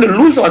 they're going to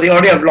lose or they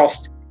already have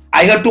lost.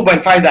 I heard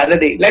 2.5 the other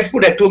day. Let's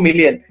put at 2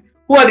 million.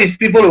 Who are these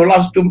people who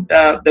lost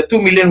the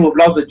 2 million who have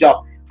lost the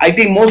job? I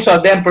think most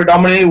of them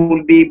predominantly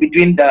will be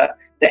between the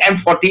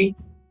M40,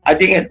 I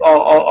think,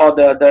 or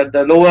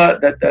the lower,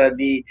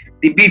 the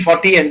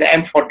B40 and the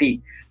M40.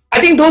 I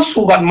think those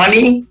who got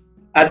money,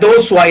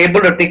 those who are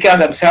able to take care of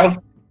themselves,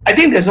 I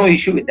think there's no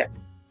issue with them.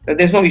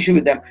 There's no issue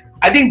with them.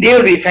 I think they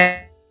will be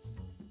affected.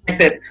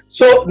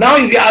 So now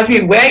if you ask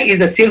me where is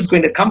the sales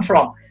going to come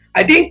from,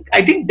 I think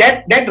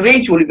that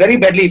range will be very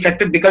badly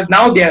affected because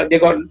now they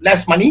got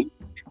less money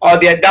or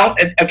they are down.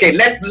 Okay,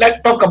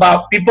 let's talk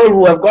about people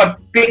who have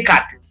got pay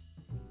cut.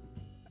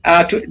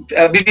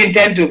 Between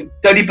 10 to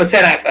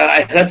 30%,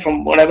 I heard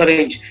from whatever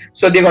range.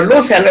 So they got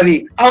low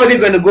salary. How are they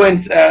going to go and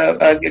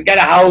get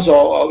a house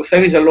or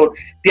service a loan?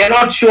 They are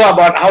not sure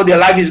about how their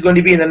life is going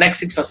to be in the next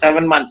 6 or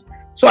 7 months.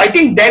 So I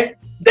think that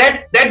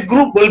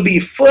group will be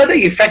further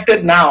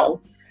affected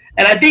now.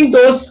 And I think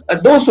those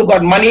who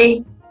got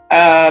money,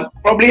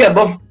 probably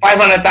above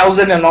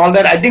 500,000 and all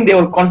that, I think they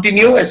will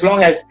continue as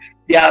long as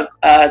they are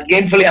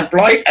gainfully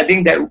employed. I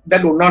think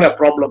that will not a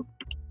problem.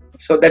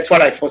 So that's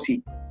what I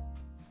foresee.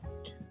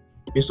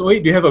 Ms.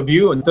 Ooi, do you have a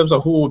view in terms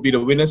of who would be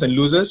the winners and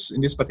losers in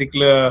this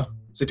particular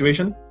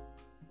situation?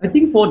 I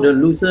think for the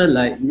loser,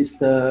 like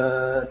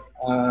Mr.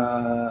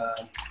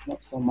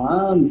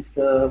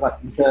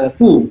 Mr.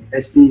 Foo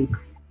has been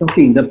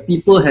talking, the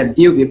people have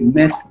dealt with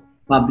mass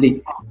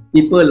public.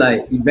 People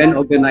like event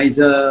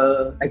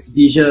organizer,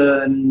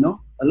 exhibition,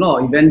 a lot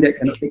of events that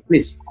cannot take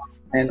place.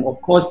 And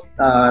of course,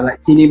 like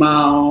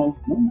cinema,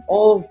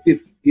 all we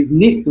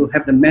need to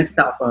have the mass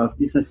type of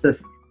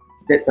businesses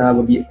that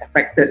will be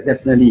affected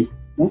definitely.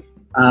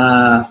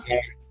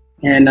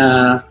 And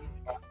I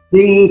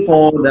think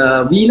for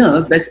the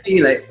winner, basically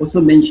like also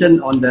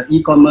mentioned on the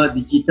e-commerce,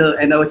 digital,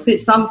 and I would say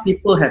some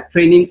people have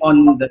training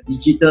on the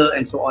digital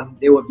and so on.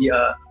 They will be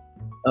a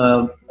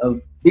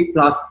big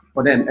plus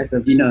for them as a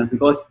winner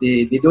because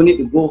they don't need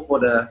to go for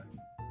the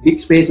big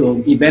space or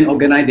event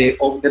organized, they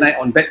organize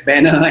on web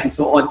banner and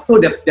so on. So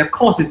their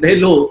cost is very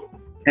low,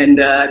 and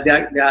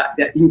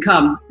their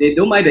income, they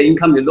don't mind the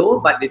income is low,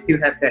 but they still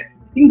have that.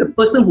 I think the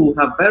person who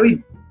have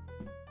very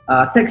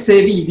tech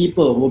savvy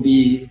people will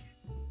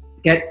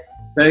get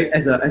very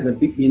as a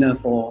big winner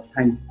for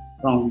time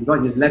round,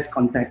 because it's less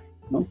contact.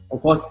 No?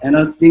 Of course,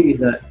 another thing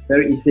is a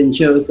very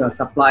essential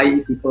supply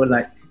people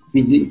like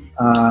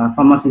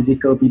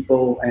pharmaceutical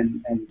people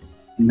and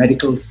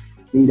medicals.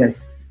 I think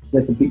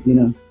that's a big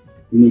winner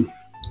to me.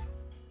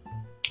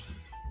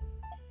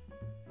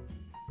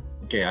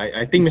 Okay,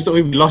 I think Mr.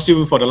 Ooi, we lost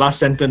you for the last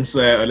sentence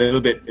a little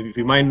bit. If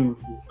you mind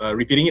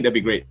repeating it, that'd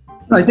be great.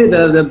 No, I said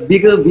the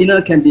bigger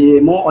winner can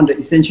be more on the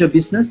essential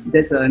business.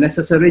 That's a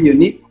necessary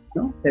unit.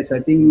 No? That's,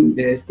 I think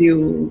they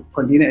still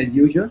continue as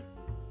usual.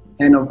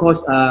 And of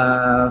course,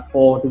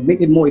 to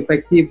make it more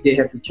effective, they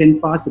have to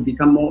change fast to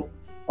become more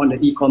on the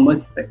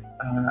e-commerce.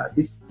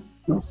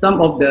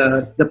 Some of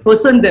the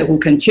person who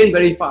can change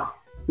very fast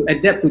to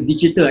adapt to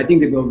digital, I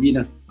think they will be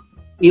winner.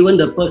 Even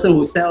the person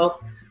who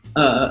sell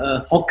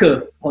a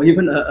hawker or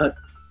even a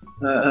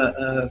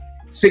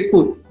street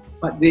food,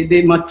 but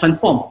they must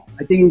transform.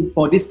 I think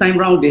for this time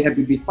round, they have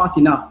to be fast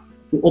enough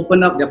to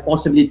open up their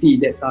possibility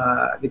that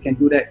they can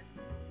do that.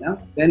 Yeah?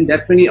 Then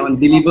definitely on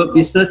deliver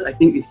business, I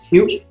think it's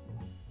huge.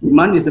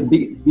 Demand is a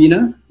big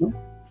winner,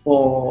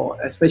 for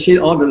especially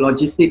all the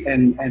logistic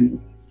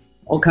and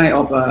all kind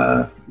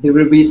of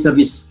delivery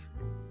service.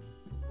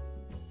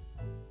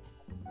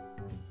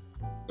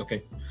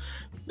 Okay.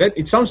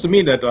 It sounds to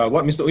me that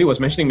what Mr. Ooi was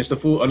mentioning, Mr.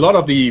 Foo, a lot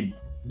of the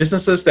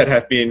businesses that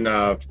have been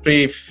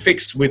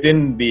prefixed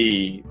within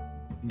the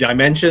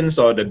dimensions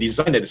or the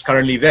design that is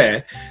currently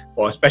there,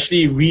 or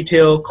especially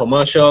retail,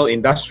 commercial,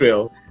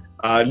 industrial,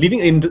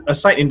 leaving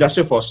aside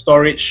industrial for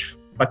storage,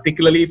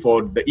 particularly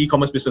for the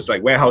e-commerce business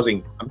like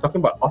warehousing. I'm talking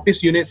about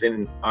office units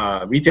in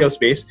retail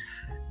space.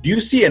 Do you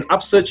see an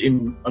upsurge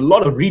in a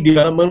lot of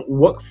redevelopment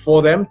work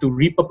for them to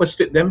repurpose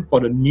fit them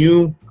for the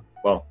new,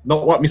 well,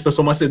 not what Mr.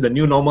 Soma said, the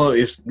new normal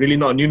is really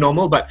not a new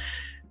normal, but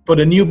for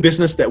the new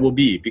business that will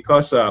be,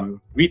 because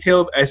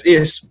retail as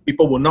is,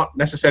 people will not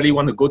necessarily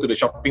want to go to the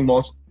shopping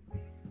malls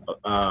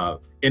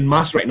in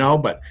mass right now,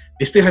 but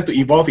they still have to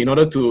evolve in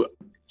order to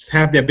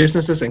have their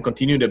businesses and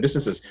continue their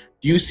businesses.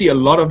 Do you see a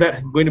lot of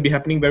that going to be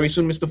happening very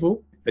soon, Mr.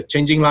 Foo? The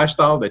changing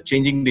lifestyle, the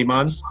changing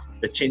demands,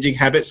 the changing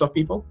habits of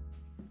people?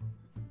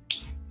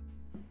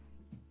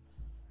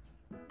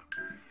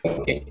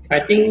 Okay, I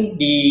think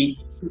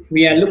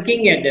we are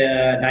looking at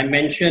the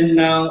dimension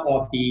now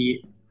of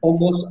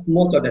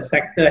most of the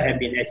sector have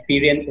been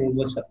experiencing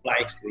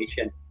oversupply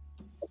situation.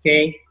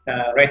 Okay,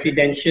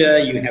 residential,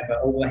 you have an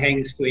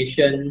overhang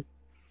situation.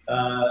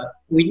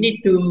 We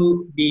need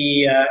to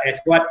be, as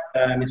what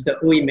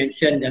Mr. Ooi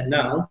mentioned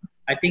now,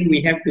 I think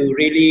we have to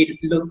really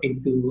look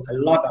into a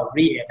lot of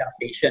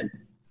readaptation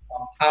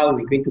of how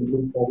we're going to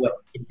move forward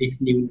in this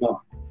new norm.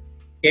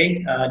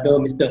 Okay, though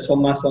Mr.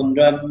 Soma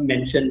Sundram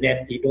mentioned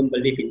that he don't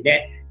believe in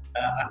that,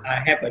 I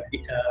have a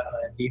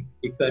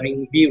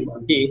differing view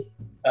on this.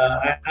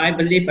 I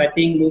believe, I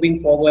think moving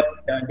forward,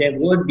 there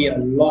would be a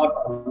lot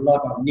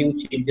of new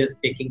changes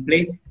taking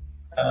place.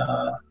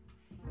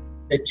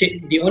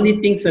 The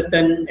only thing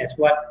certain, as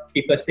what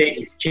people say,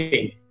 is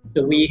change.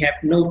 So we have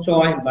no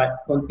choice but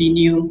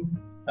continue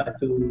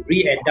to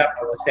readapt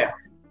ourselves.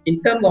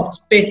 In terms of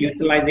space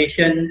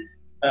utilization,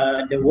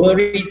 the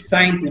worried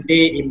sign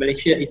today in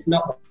Malaysia is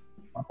not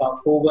about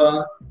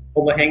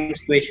overhang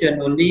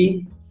situation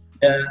only.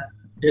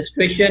 The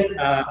situation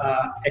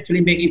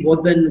actually maybe it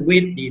wasn't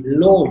with the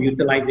low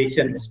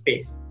utilization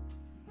space.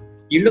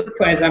 You look,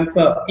 for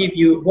example, if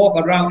you walk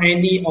around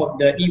any of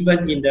the,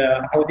 even in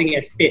the housing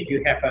estate,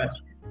 you have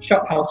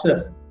shop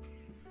houses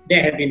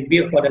that have been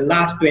built for the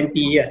last 20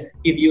 years.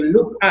 If you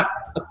look up,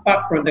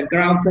 apart from the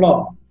ground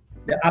floor,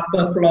 the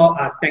upper floor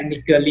are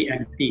technically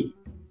empty,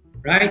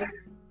 right?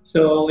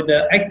 So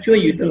the actual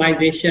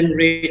utilization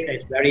rate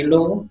is very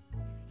low.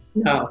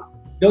 Now,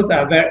 those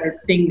are very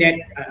things that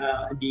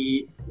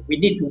we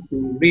need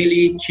to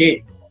really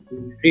change.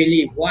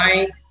 Really,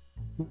 why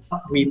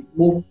we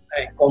move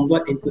and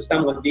convert into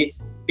some of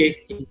this space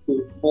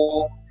into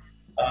more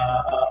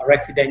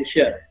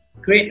residential,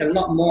 create a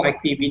lot more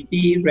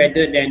activity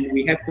rather than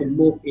we have to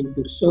move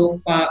into so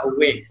far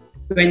away.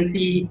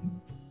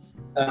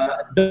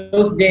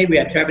 Those days we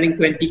are traveling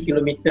 20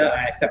 kilometers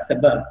are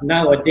acceptable.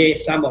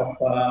 Nowadays, some of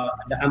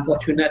the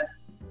unfortunate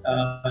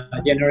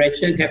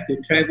generation have to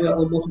travel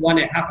almost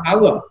 1.5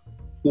 hours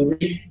to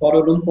reach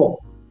Kuala Lumpur.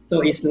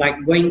 So it's like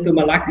going to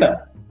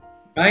Malacca,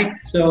 right?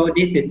 So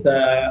this is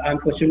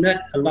unfortunate.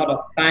 A lot of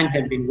time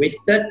has been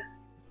wasted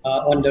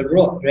on the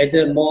road.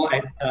 Rather more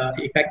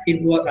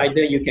effective work,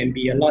 either you can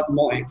be a lot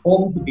more at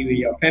home to be with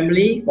your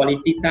family,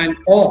 quality time,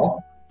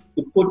 or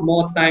to put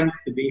more time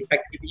to be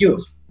effective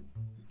use.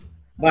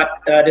 But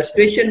the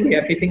situation we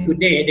are facing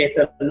today, there's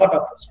a lot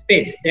of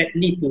space that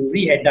need to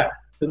readapt.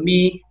 To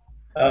me,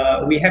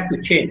 we have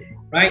to change,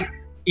 right?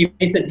 If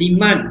there's a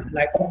demand,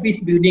 like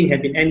office building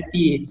have been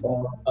empty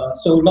for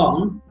so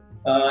long,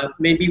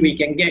 maybe we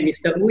can get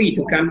Mr. Ooi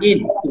to come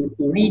in to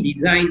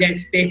redesign that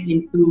space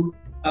into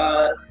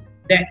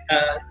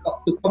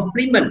to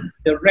complement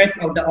the rest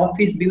of the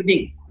office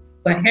building.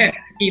 Perhaps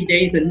if there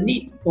is a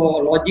need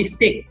for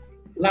logistic,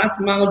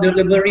 last mile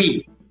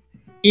delivery,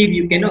 if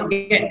you cannot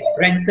get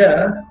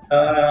renter,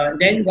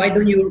 then why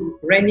don't you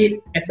rent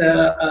it as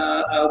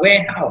a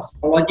warehouse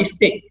or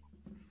logistic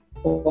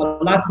for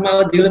last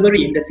mile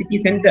delivery in the city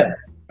center,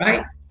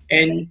 right?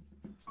 And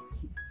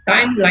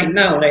time like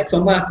now, like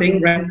Soma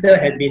saying, renter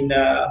has been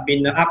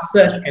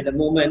upsurged at the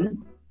moment.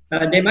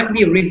 There must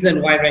be a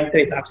reason why renter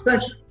is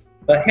upsurged.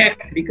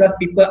 Perhaps because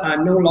people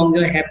are no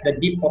longer have the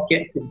deep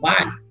pocket to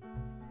buy.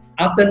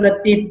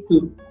 Alternative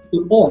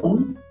to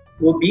own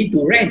will be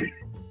to rent.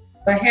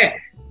 Perhaps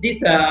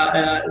this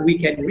we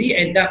can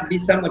re-adapt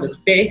this some of the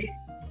space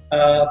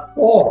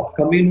for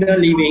communal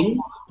living,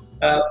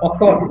 of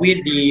course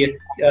with the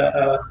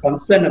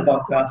concern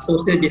about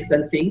social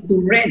distancing,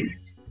 to rent.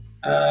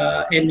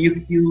 And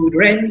you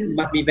rent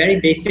must be very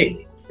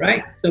basic,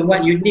 right? So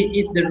what you need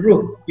is the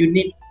roof. You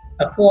need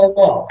a four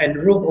wall and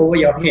roof over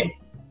your head.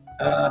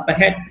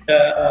 Perhaps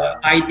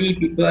ID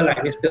people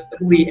like Mr.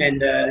 Ooi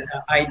and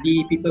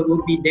ID people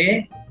will be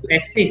there to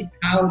assist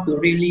how to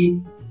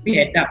really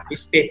re-adapt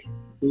this space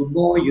to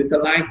more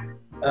utilize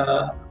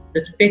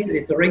the space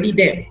is already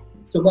there.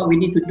 So what we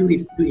need to do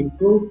is to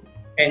improve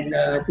and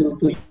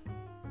to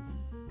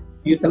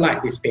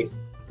utilize this space.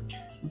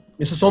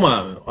 Mr.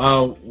 Soma,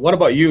 what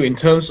about you in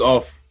terms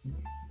of,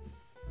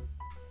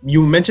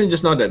 you mentioned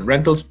just now that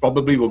rentals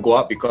probably will go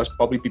up because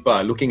probably people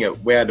are looking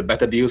at where the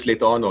better deals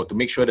later on, or to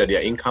make sure that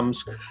their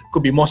incomes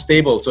could be more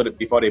stable so that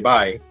before they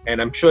buy.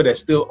 And I'm sure there's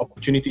still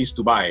opportunities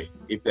to buy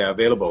if they're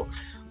available.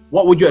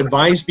 What would your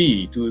advice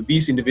be to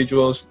these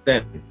individuals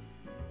then?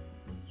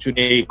 Should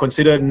they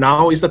consider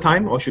now is the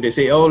time, or should they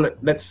say, oh,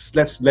 let's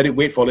let it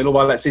wait for a little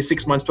while, let's say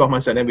 6 months, 12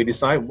 months, and then we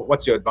decide?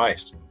 What's your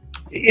advice?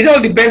 It all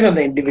depends on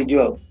the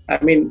individual.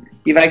 I mean,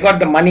 if I got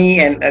the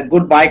money and a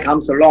good buy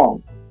comes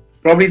along,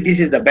 probably this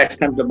is the best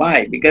time to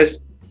buy,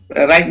 because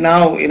right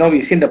now,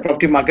 we've seen the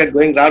property market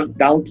going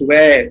down to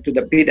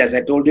the pit, as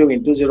I told you,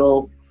 in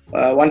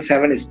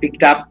 2017 is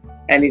picked up,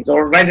 and it's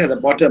all right at the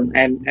bottom,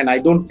 and I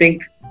don't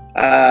think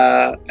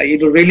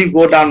it will really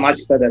go down much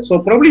further. So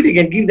probably they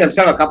can give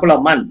themselves a couple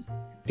of months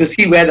to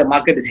see where the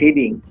market is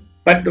heading.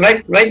 But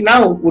right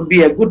now would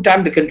be a good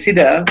time to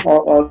consider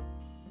or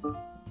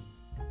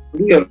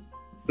do your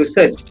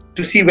research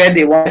to see where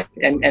they want,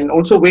 and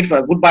also wait for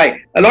a good buy.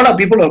 A lot of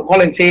people will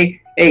call and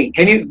say, hey,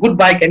 can you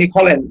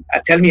call and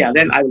tell me, and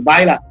then I will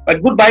buy.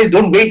 But good buys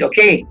don't wait,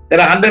 okay? There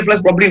are 100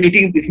 plus probably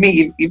waiting with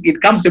me. If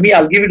it comes to me,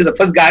 I'll give it to the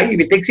first guy. If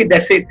it takes it,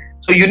 that's it.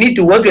 So you need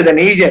to work with an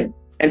agent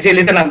and say,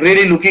 listen, I'm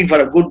really looking for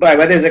a good buy,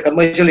 whether it's a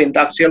commercial,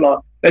 industrial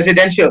or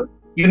residential.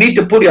 You need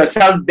to put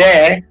yourself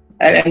there,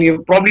 and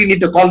you probably need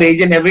to call the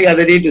agent every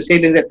other day to say,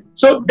 listen.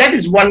 So that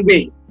is one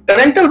way. The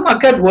rental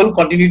market will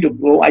continue to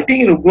grow. I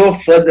think it will grow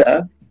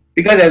further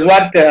because, as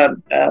what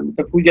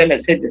Mr. Foo Gee Jen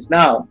has said just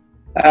now,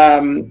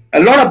 a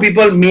lot of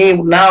people may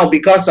now,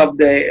 because of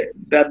the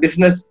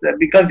business,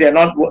 because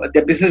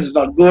their business is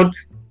not good,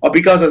 or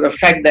because of the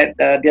fact that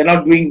they're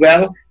not doing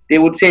well, they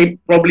would say,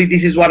 probably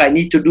this is what I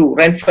need to do,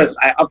 rent first.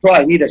 After all,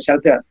 I need a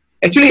shelter.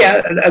 Actually,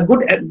 a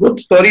good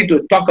story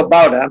to talk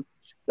about.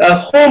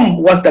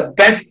 Home was the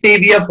best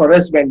savior for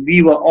us when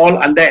we were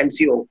all under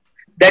MCO.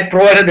 That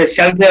provided the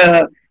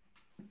shelter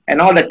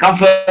and all the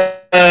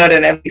comfort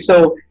and everything.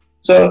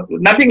 So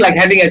nothing like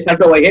having a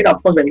shelter overhead,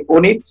 of course, when you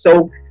own it.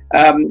 So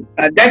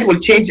that will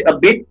change a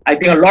bit. I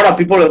think a lot of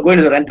people are going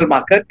to the rental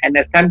market, and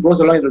as time goes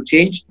along, it will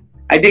change.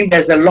 I think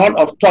there's a lot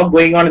of talk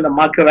going on in the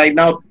market right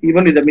now,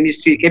 even with the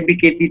ministry,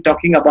 KBKT,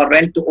 talking about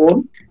rent to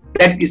own.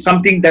 That is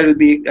something that will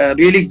be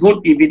really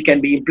good if it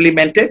can be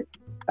implemented.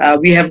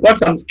 We have got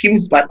some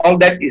schemes, but all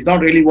that is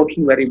not really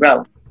working very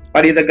well.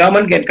 But if the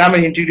government can come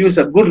and introduce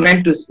a good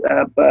rent to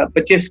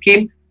purchase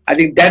scheme, I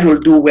think that will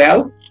do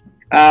well.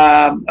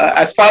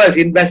 As far as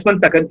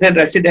investments are concerned,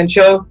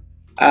 residential,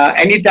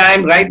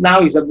 anytime right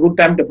now is a good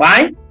time to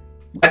buy.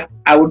 But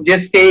I would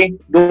just say,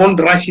 don't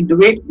rush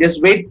into it.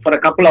 Just wait for a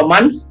couple of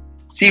months,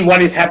 see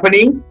what is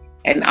happening,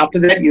 and after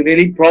that, you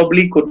really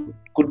probably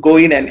could go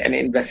in and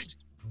invest.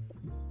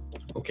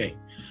 Okay.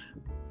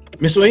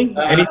 Ms. Ooi,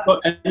 any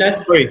thought?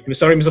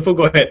 Sorry, Mr. Foo,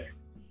 go ahead.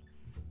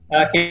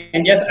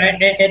 Can just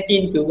add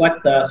into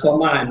what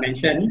Soma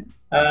mentioned.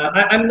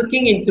 I'm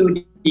looking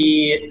into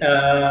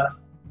the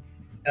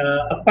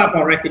apart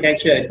from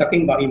residential,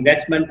 talking about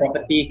investment,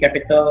 property,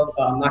 capital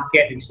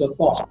market, and so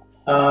forth.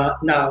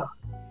 Now,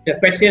 the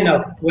question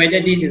of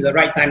whether this is the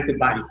right time to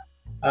buy.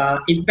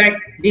 In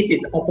fact, this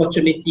is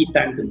opportunity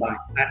time to buy.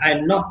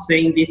 I'm not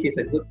saying this is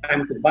a good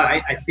time to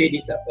buy. I say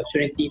this is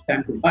opportunity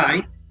time to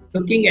buy.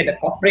 Looking at the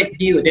corporate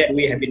deal that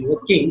we have been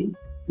working,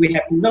 we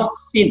have not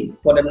seen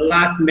for the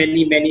last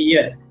many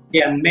years.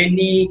 There are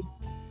many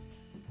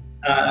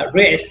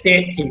real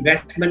estate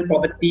investment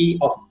property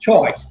of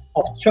choice,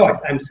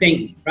 I'm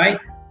saying, right,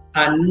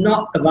 are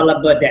not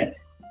available then.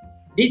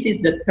 This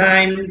is the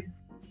time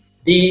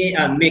they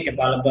are make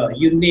available.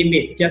 You name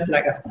it, just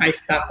like a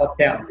 5-star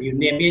hotel, you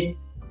name it,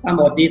 some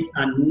of these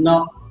are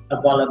not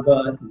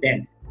available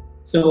then.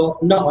 So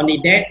not only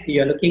that,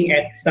 you're looking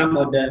at some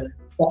of the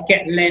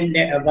pocket land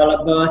that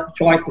available,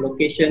 choice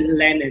location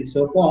land and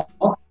so forth.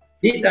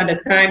 These are the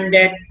time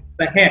that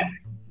perhaps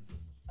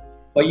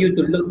for you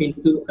to look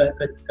into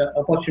a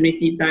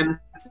opportunity time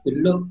to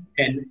look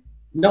and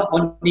not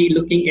only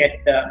looking at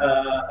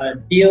a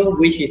deal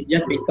which is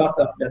just because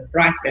of the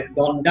price has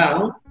gone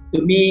down.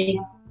 To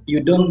me, you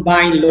don't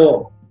buy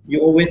low, you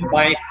always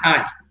buy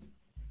high.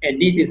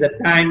 And this is a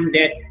time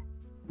that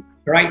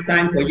right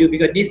time for you,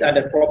 because these are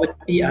the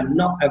property are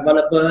not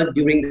available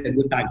during the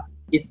good time.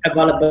 It's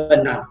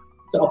available now.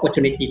 So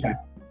opportunity time.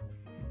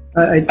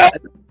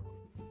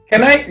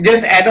 Can I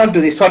just add on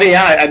to this? Sorry,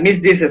 I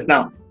missed this just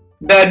now.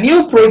 The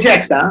new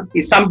projects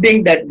is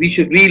something that we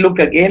should relook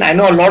again. I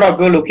know a lot of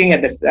people looking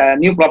at this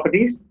new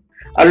properties.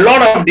 A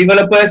lot of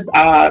developers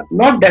are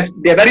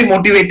they're very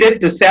motivated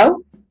to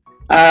sell.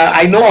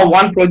 I know of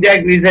one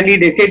project recently,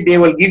 they said they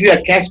will give you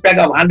a cashback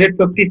of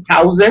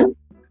 150,000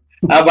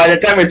 by the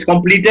time it's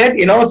completed,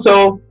 you know.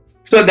 So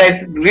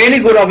there's really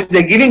good,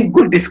 they're giving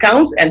good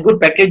discounts and good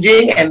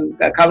packaging and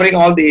covering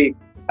all the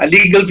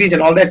legal fees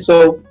and all that.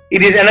 So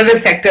it is another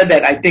sector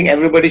that I think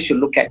everybody should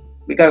look at,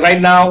 because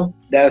right now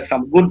there are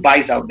some good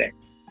buys out there.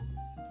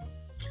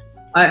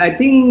 I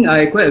think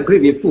I quite agree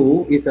with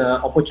Foo. It's an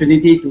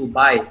opportunity to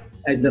buy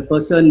as the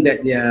person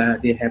that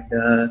they have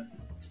the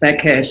spare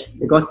cash,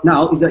 because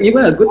now is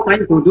even a good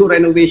time to do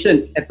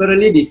renovation.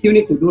 Apparently, they still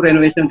need to do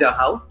renovation of their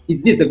house.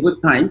 Is this a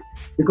good time?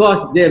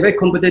 Because they're very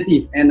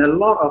competitive, and a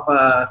lot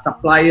of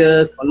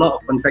suppliers, a lot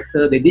of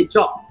contractors, they did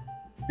job,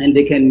 and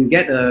they can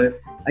get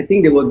I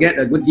think they will get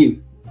a good deal,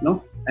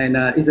 no? And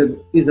it's a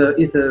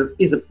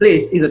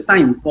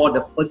time for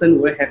the person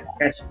who have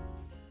cash,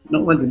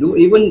 not want to do.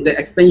 Even the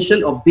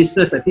expansion of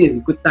business, I think is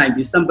a good time.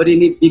 If somebody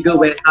need bigger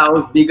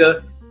warehouse,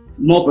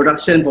 more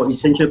production for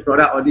essential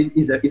product, or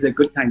this is a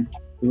good time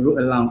to look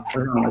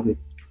around it.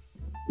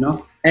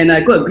 No? And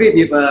I could agree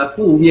with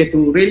Foo. We have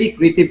to really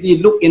creatively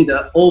look in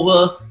the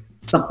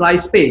oversupply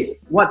space.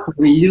 What could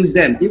we use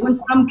them? Even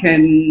some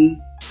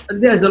can.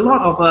 There's a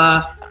lot of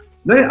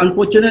very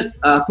unfortunate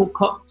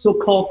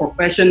so-called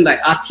profession like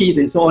artists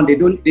and so on. They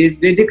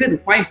get to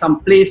find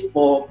some place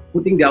for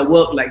putting their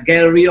work, like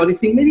gallery or this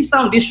thing. Maybe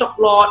some of this shop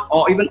lot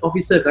or even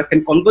offices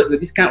can convert to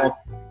this kind of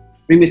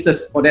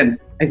premises for them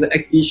as an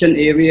exhibition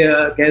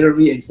area,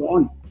 gallery, and so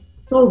on.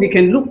 So we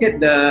can look at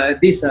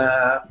this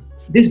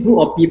group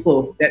of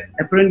people that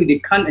apparently they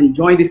can't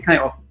enjoy this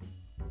kind of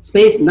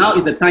space. Now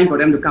is the time for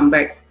them to come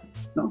back,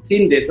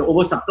 since there's an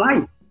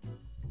oversupply.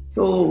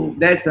 So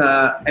that's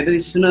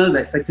additional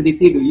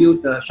facility to use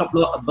the shop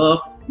floor above,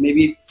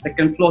 maybe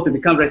second floor to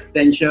become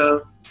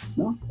residential.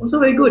 No? Also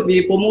very good.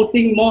 We're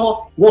promoting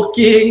more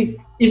walking.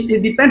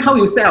 It depends how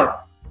you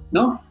sell.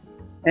 No?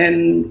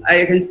 And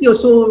I can see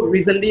also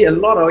recently a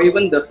lot of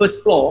even the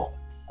first floor,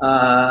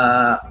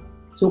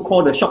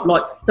 so-called the shop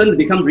lots, turn to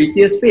become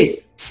retail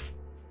space.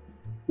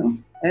 No?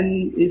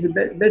 And it's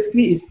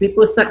basically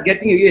people start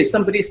getting it.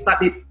 Somebody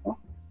start it,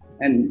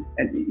 and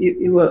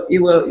it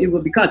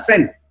will become a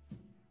trend.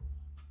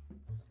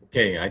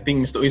 Okay, I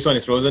think Mr. Oi's one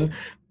is frozen.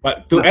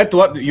 But to add to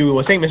what you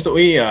were saying, Mr.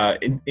 Ooi,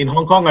 in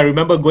Hong Kong, I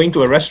remember going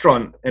to a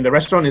restaurant, and the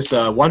restaurant is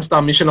a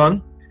 1-star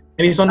Michelin,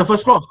 and it's on the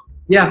first floor.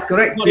 Yes,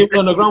 correct. Not even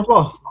on the ground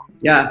floor.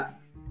 Yeah.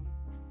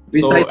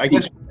 So I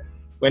think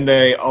when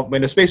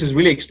the space is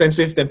really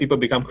expensive, then people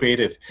become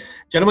creative.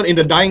 Gentlemen, in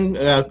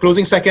the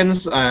closing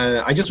seconds,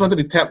 I just wanted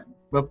to tap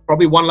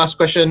probably one last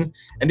question,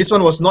 and this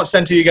one was not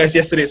sent to you guys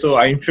yesterday, so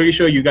I'm pretty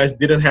sure you guys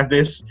didn't have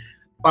this.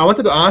 But I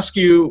wanted to ask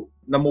you,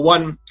 number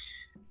one,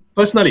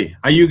 personally,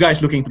 are you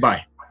guys looking to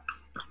buy?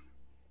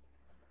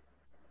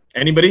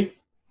 Anybody?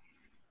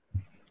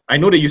 I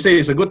know that you say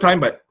it's a good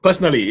time, but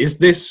personally, is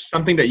this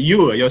something that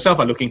you yourself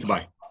are looking to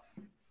buy?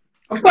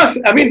 Of course,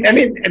 I mean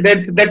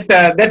that's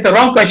a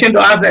wrong question to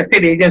ask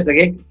estate agents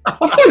again. Of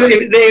course,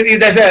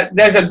 if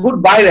there's a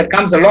good buy that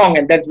comes along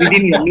and that's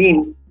within your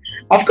means,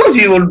 of course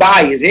you will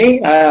buy. You see,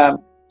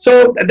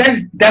 so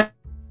that's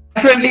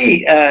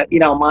definitely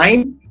in our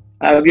mind.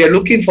 We are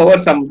looking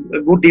forward some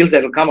good deals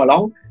that will come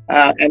along,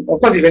 and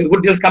of course, when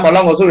good deals come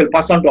along, also we'll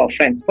pass on to our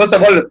friends. First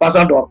of all, we'll pass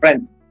on to our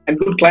friends and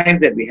good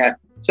clients that we have.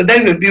 So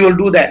then we will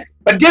do that.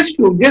 But just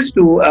to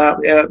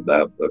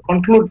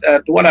conclude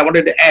to what I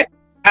wanted to add.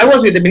 I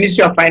was with the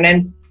Ministry of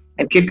Finance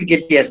and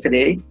KPKT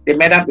yesterday. They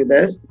met up with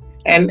us,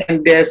 and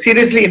they're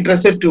seriously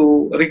interested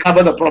to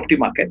recover the property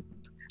market.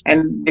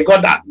 And they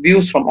got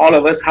views from all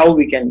of us how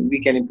we can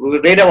improve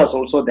it. Radar was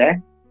also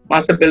there,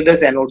 Master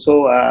Builders, and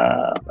also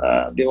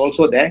they were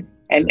also there,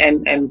 and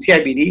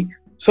CIBD.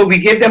 So we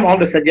gave them all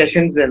the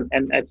suggestions and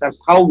as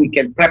how we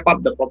can prep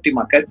up the property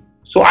market.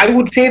 So I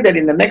would say that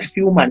in the next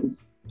few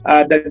months,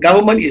 the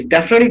government is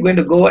definitely going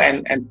to go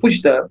and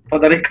push for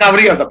the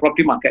recovery of the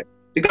property market.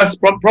 Because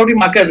property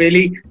market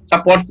really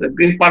supports a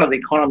great part of the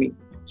economy.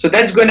 So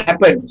that's going to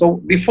happen. So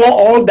before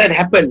all that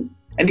happens,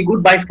 any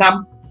good buys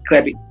come,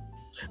 grab it.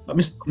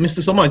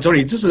 Mr. Soma,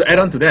 sorry, just to add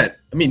on to that,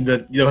 I mean,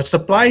 the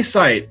supply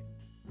side,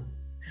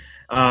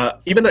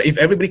 even though if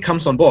everybody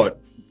comes on board,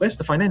 where's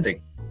the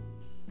financing?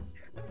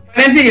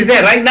 Financing is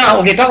there right now.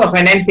 Okay, talk of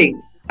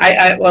financing.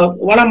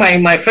 one of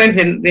my friends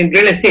in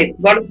real estate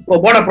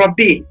bought a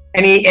property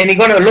and he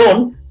got a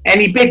loan and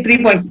he paid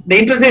the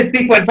interest is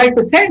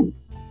 3.5%.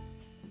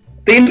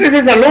 The interest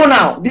is a low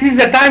now. This is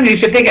the time you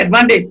should take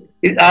advantage.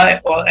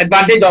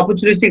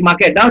 Opportunistic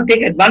market. Now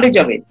take advantage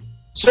of it.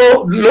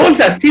 So loans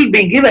are still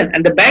being given,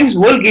 and the banks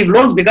will give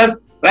loans because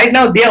right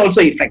now they are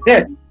also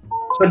affected.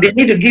 So they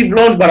need to give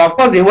loans, but of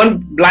course they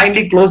won't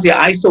blindly close their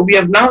eyes. So we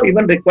have now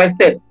even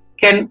requested,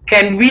 can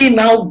we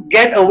now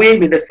get away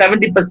with the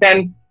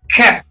 70%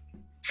 cap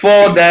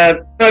for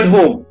the third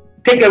home?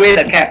 Take away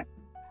the cap.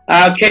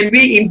 Can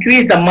we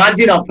increase the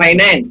margin of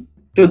finance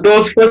to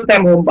those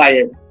first-time home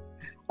buyers?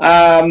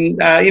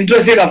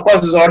 Interest rate, of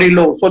course, is already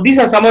low. So these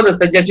are some of the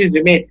suggestions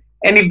we made.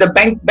 And if the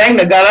bank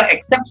Negara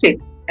accepts it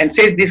and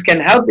says this can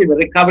help in the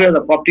recovery of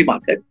the property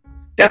market,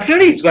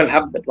 definitely it's going to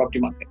help the property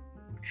market.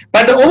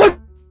 But the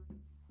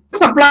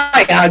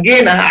oversupply,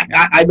 again,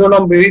 I don't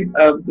know, maybe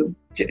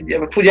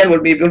Foo Jen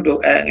will be able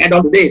to add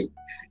on to this.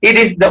 It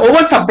is the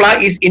oversupply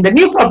is in the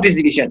new properties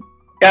division,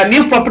 the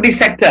new property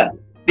sector.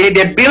 They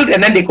built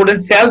and then they couldn't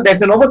sell.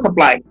 There's an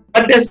oversupply,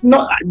 but there's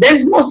no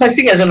such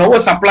thing as an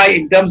oversupply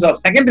in terms of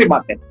secondary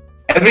market.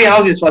 Every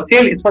house is for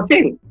sale. It's for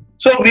sale.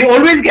 So we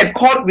always get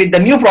caught with the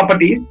new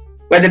properties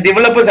where the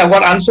developers have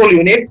got unsold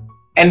units,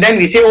 and then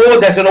we say, oh,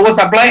 there's an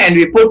oversupply, and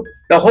we put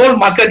the whole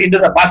market into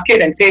the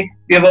basket and say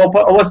we have an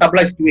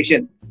oversupply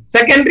situation.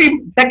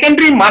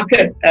 Secondary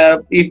market,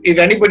 if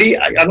anybody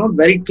are not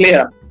very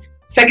clear,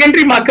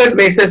 secondary market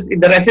basis in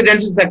the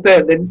residential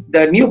sector,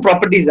 the new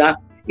properties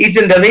it's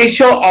in the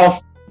ratio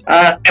of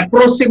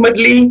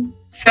approximately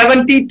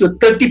 70 to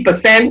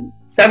 30%,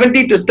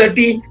 70 to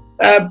 30,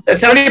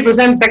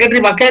 70%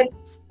 secondary market,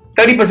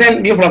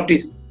 30% new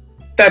properties,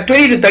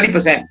 20 to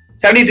 30%,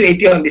 70 to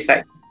 80 on this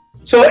side.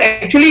 So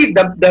actually,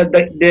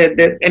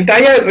 the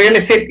entire real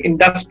estate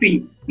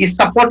industry is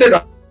supported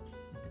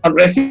on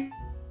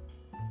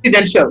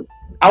residential,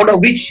 out of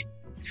which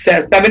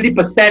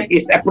 70%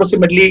 is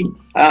approximately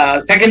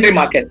secondary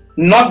market,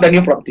 not the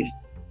new properties.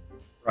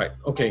 Right.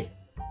 Okay.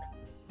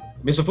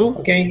 Mr. Foo?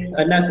 Okay,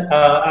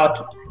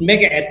 I'll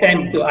make an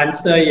attempt to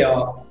answer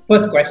your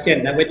first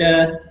question,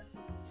 whether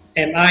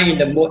am I in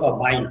the mode of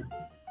buying?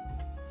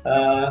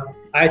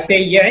 I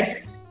say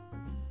yes,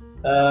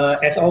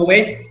 as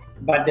always,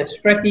 but the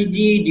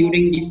strategy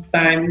during this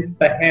time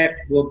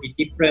perhaps will be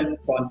different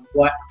from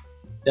what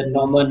the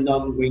normal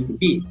norm going to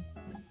be.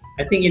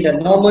 I think in the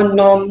normal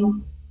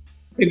norm,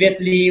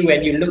 previously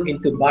when you look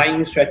into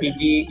buying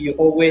strategy, you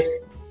always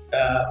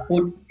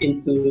put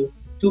into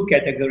two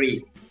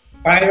categories.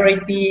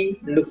 Priority,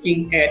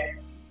 looking at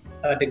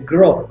the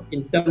growth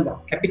in terms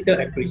of capital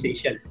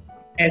acquisition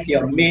as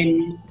your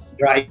main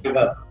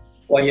driver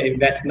for your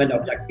investment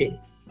objective.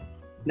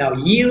 Now,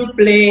 yield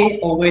play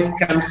always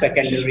comes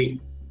secondary.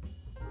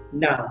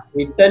 Now,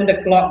 we turn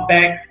the clock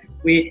back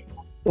with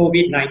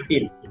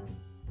COVID-19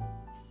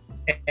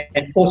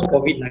 and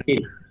post-COVID-19.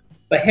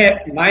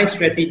 Perhaps my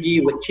strategy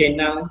would change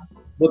now,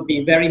 would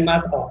be very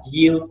much of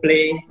yield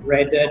play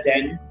rather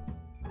than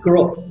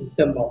growth in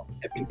terms of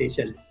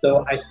acquisition.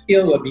 So I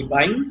still will be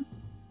buying,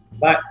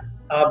 but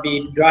I'll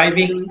be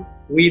driving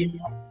with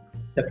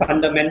the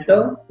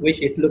fundamental,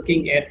 which is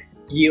looking at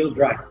yield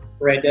drive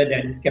rather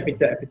than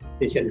capital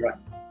acquisition drive.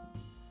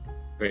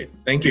 Great,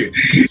 thank you.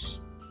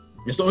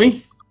 Mr.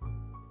 Ooi?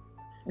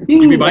 I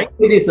think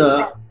it is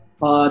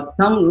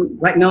time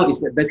right now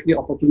is basically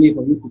opportunity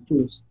for you to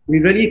choose. We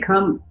really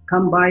come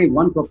buy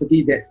one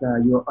property that's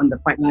you're on the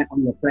pipeline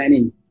on your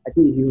planning. I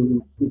think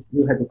you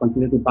have to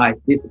consider to buy.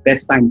 This is the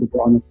best time, to be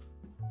honest.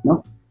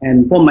 No?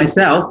 And for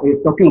myself,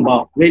 if talking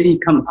about really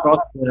come across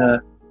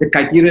the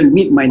criteria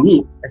meet my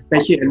need,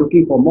 especially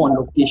looking for more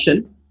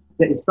location,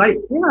 that is right.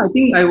 Yeah, I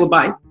think I will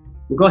buy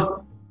because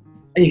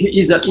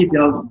it's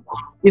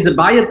a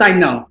buyer time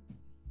now.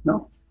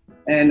 No?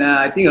 And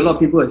I think a lot of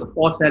people are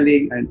forced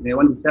selling and they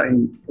want to sell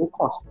in low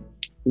cost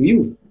to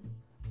you.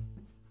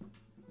 I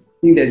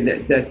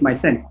think that's my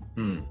sense.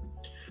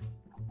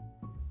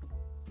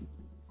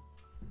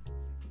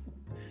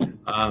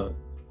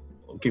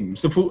 Okay,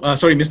 Mr. Foo,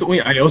 sorry, Mr.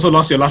 Ooi, I also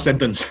lost your last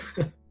sentence.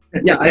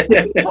 Yeah, I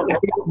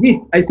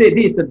say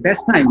this is the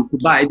best time to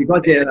buy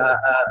because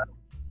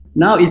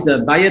now is a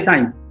buyer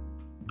time.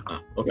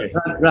 Okay.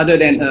 Rather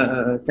than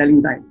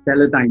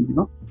seller time, you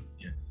know.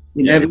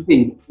 In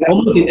everything,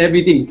 almost in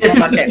everything.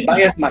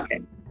 Buyer's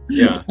market.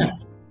 Yeah.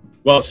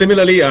 Well,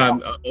 similarly,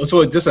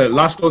 also just a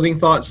last closing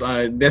thoughts.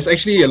 There's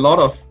actually a lot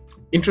of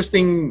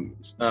interesting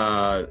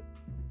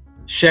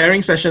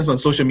sharing sessions on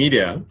social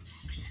media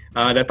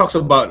that talks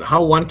about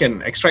how one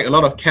can extract a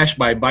lot of cash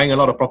by buying a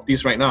lot of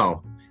properties right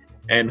now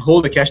and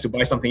hold the cash to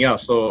buy something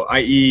else. So,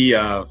 i.e.,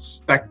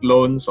 stacked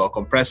loans or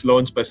compressed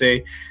loans per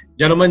se.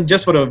 Gentlemen,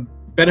 just for the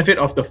benefit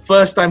of the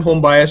first-time home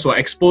buyers who are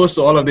exposed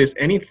to all of this,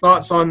 any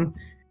thoughts on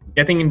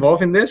getting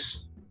involved in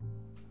this?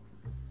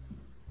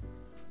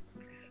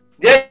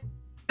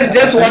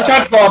 Just watch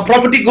out for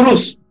property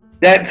gurus.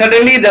 That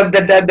suddenly the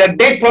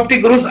dead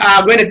property gurus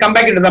are going to come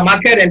back into the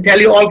market and tell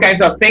you all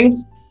kinds of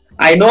things.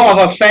 I know of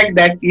a fact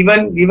that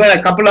even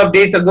a couple of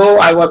days ago,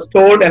 I was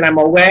told and I'm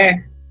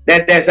aware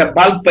that there's a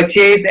bulk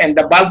purchase, and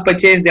the bulk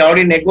purchase, they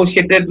already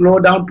negotiated low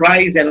down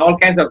price and all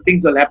kinds of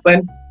things will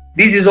happen.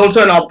 This is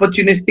also an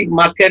opportunistic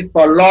market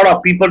for a lot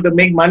of people to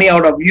make money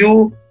out of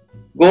you.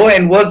 Go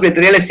and work with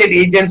real estate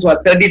agents who are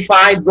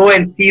certified. Go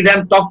and see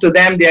them, talk to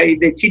them. If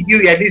they cheat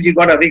you, at least you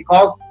got a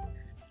recourse.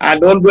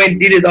 Don't go and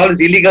deal with all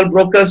these illegal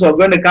brokers who are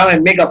going to come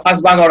and make a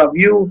fuss bug out of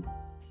you.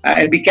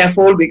 And be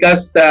careful,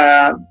 because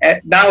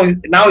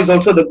now is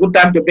also the good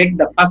time to make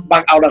the fuss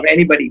bug out of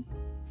anybody.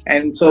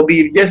 And so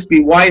just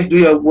be wise, do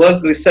your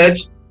work,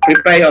 research,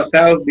 prepare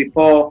yourself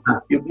before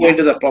you go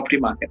into the property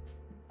market.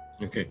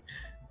 Okay.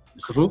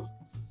 Mr. Foo?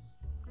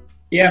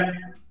 Yeah,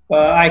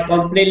 I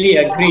completely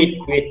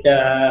agree with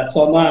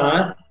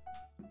Soma.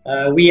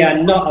 We are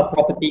not a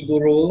property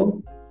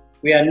guru.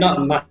 We are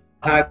not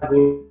Maha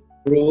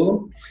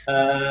Guru.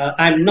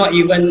 I'm not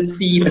even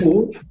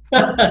Sifu.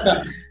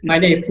 My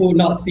name is Foo,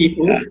 not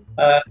Sifu.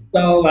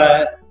 So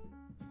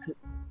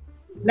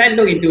let's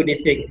look into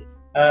this thing.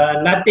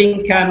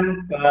 Nothing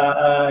comes,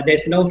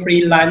 there's no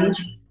free lunch.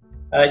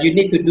 You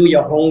need to do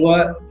your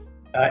homework.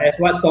 As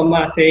what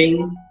Soma is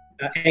saying,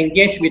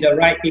 engage with the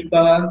right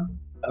people,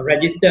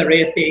 register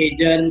real estate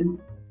agent.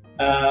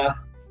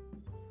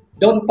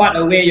 Don't part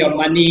away your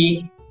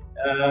money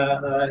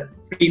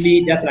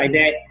freely just like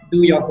that.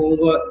 Do your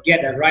homework,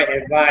 get the right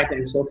advice,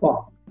 and so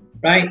forth.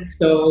 Right?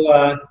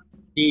 So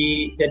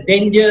the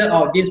danger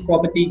of this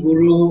property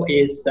guru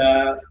is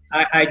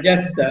I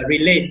just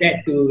relate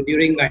that to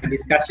during my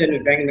discussion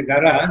with Bank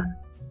Negara.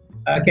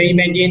 Can you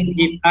imagine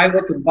if I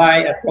were to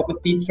buy a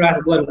property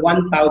trust worth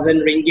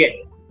 1,000 ringgit?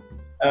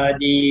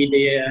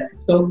 The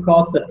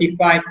so-called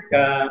certified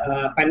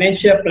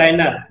financial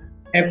planner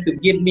have to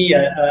give me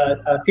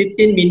a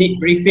 15-minute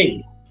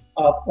briefing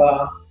of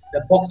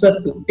the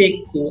boxes to tick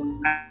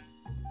to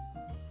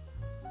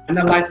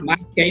analyze. Can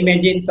you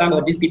imagine some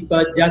of these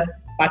people just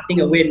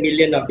parting away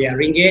million of their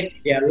ringgit,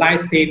 their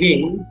life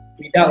saving,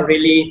 without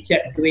really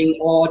doing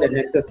all the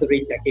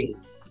necessary checking?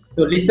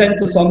 So listen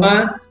to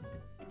Soma,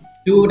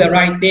 do the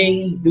right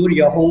thing, do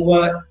your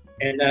homework,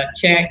 and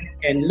check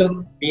and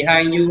look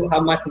behind you how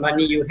much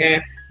money you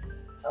have,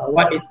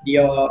 what is the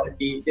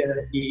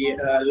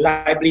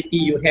liability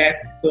you have.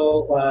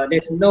 So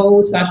there's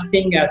no such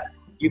thing as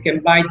you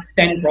can buy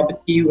 10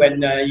 property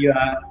when you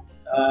are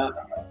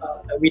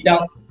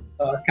without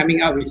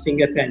coming out with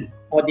single cent.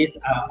 All these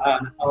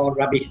are all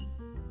rubbish.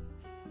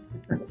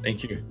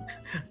 Thank you.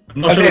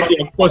 I'm not sure if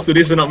you're opposed to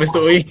this or not,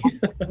 Mr. Ooi.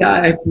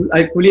 Yeah,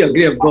 I fully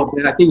agree with Bob.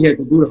 I think you have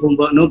to do the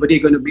homework. Nobody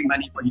is going to bring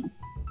money for you.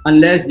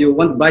 Unless you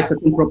want to buy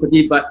certain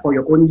property, but for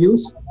your own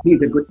use, I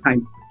think it's a good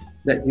time.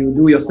 That you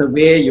do your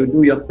survey, you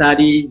do your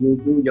study, you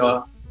do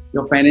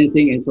your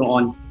financing and so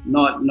on.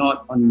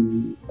 Not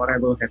on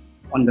whatever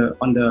on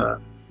the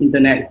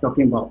internet is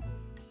talking about.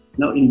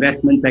 No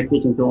investment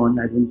package and so on.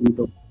 I don't think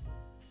so.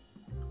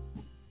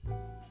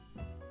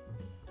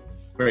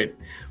 Great.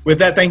 With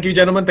that, thank you,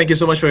 gentlemen. Thank you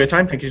so much for your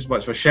time. Thank you so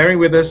much for sharing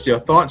with us your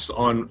thoughts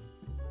on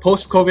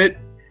post-COVID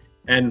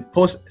and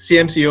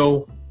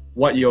post-CMCO,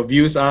 what your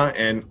views are,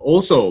 and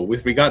also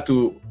with regard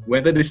to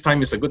whether this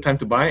time is a good time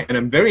to buy. And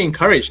I'm very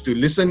encouraged to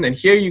listen and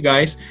hear you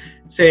guys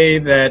say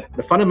that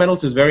the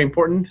fundamentals is very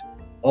important.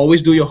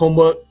 Always do your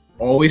homework,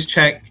 always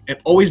check, and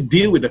always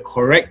deal with the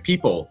correct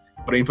people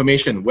for the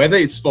information, whether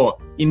it's for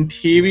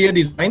interior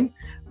design,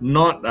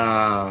 not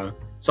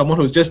someone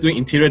who's just doing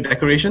interior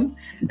decoration.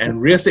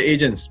 And real estate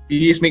agents,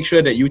 please make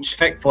sure that you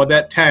check for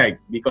that tag,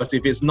 because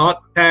if it's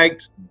not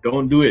tagged,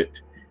 don't do it.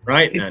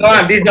 Right? This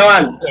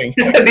one.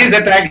 This is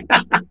the tag.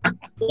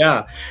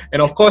 Yeah.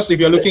 And of course, if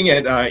you're looking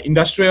at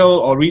industrial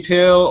or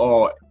retail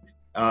or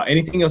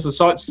anything else of the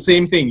sort,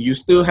 same thing. You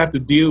still have to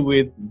deal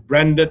with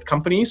branded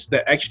companies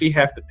that actually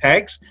have the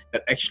tags,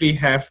 that actually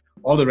have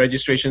all the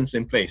registrations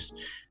in place.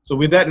 So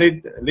with that,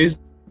 ladies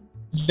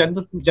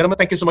and gentlemen,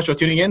 thank you so much for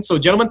tuning in. So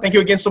gentlemen, thank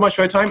you again so much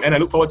for your time, and I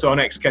look forward to our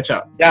next catch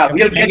up. Yeah,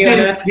 we'll catch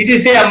you. Did you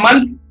say a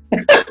month?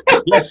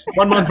 Yes,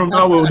 1 month from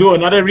now we'll do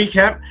another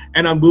recap,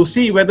 and we'll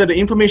see whether the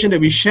information that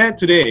we shared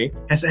today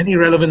has any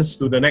relevance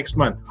to the next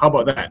month. How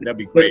about that? That'd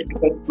be great.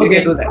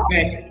 Okay, do that.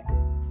 Okay.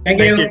 Thank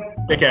you.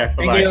 Take care.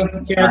 Thank Bye-bye.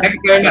 you. Cheers. Thank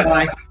you very much.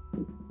 Bye.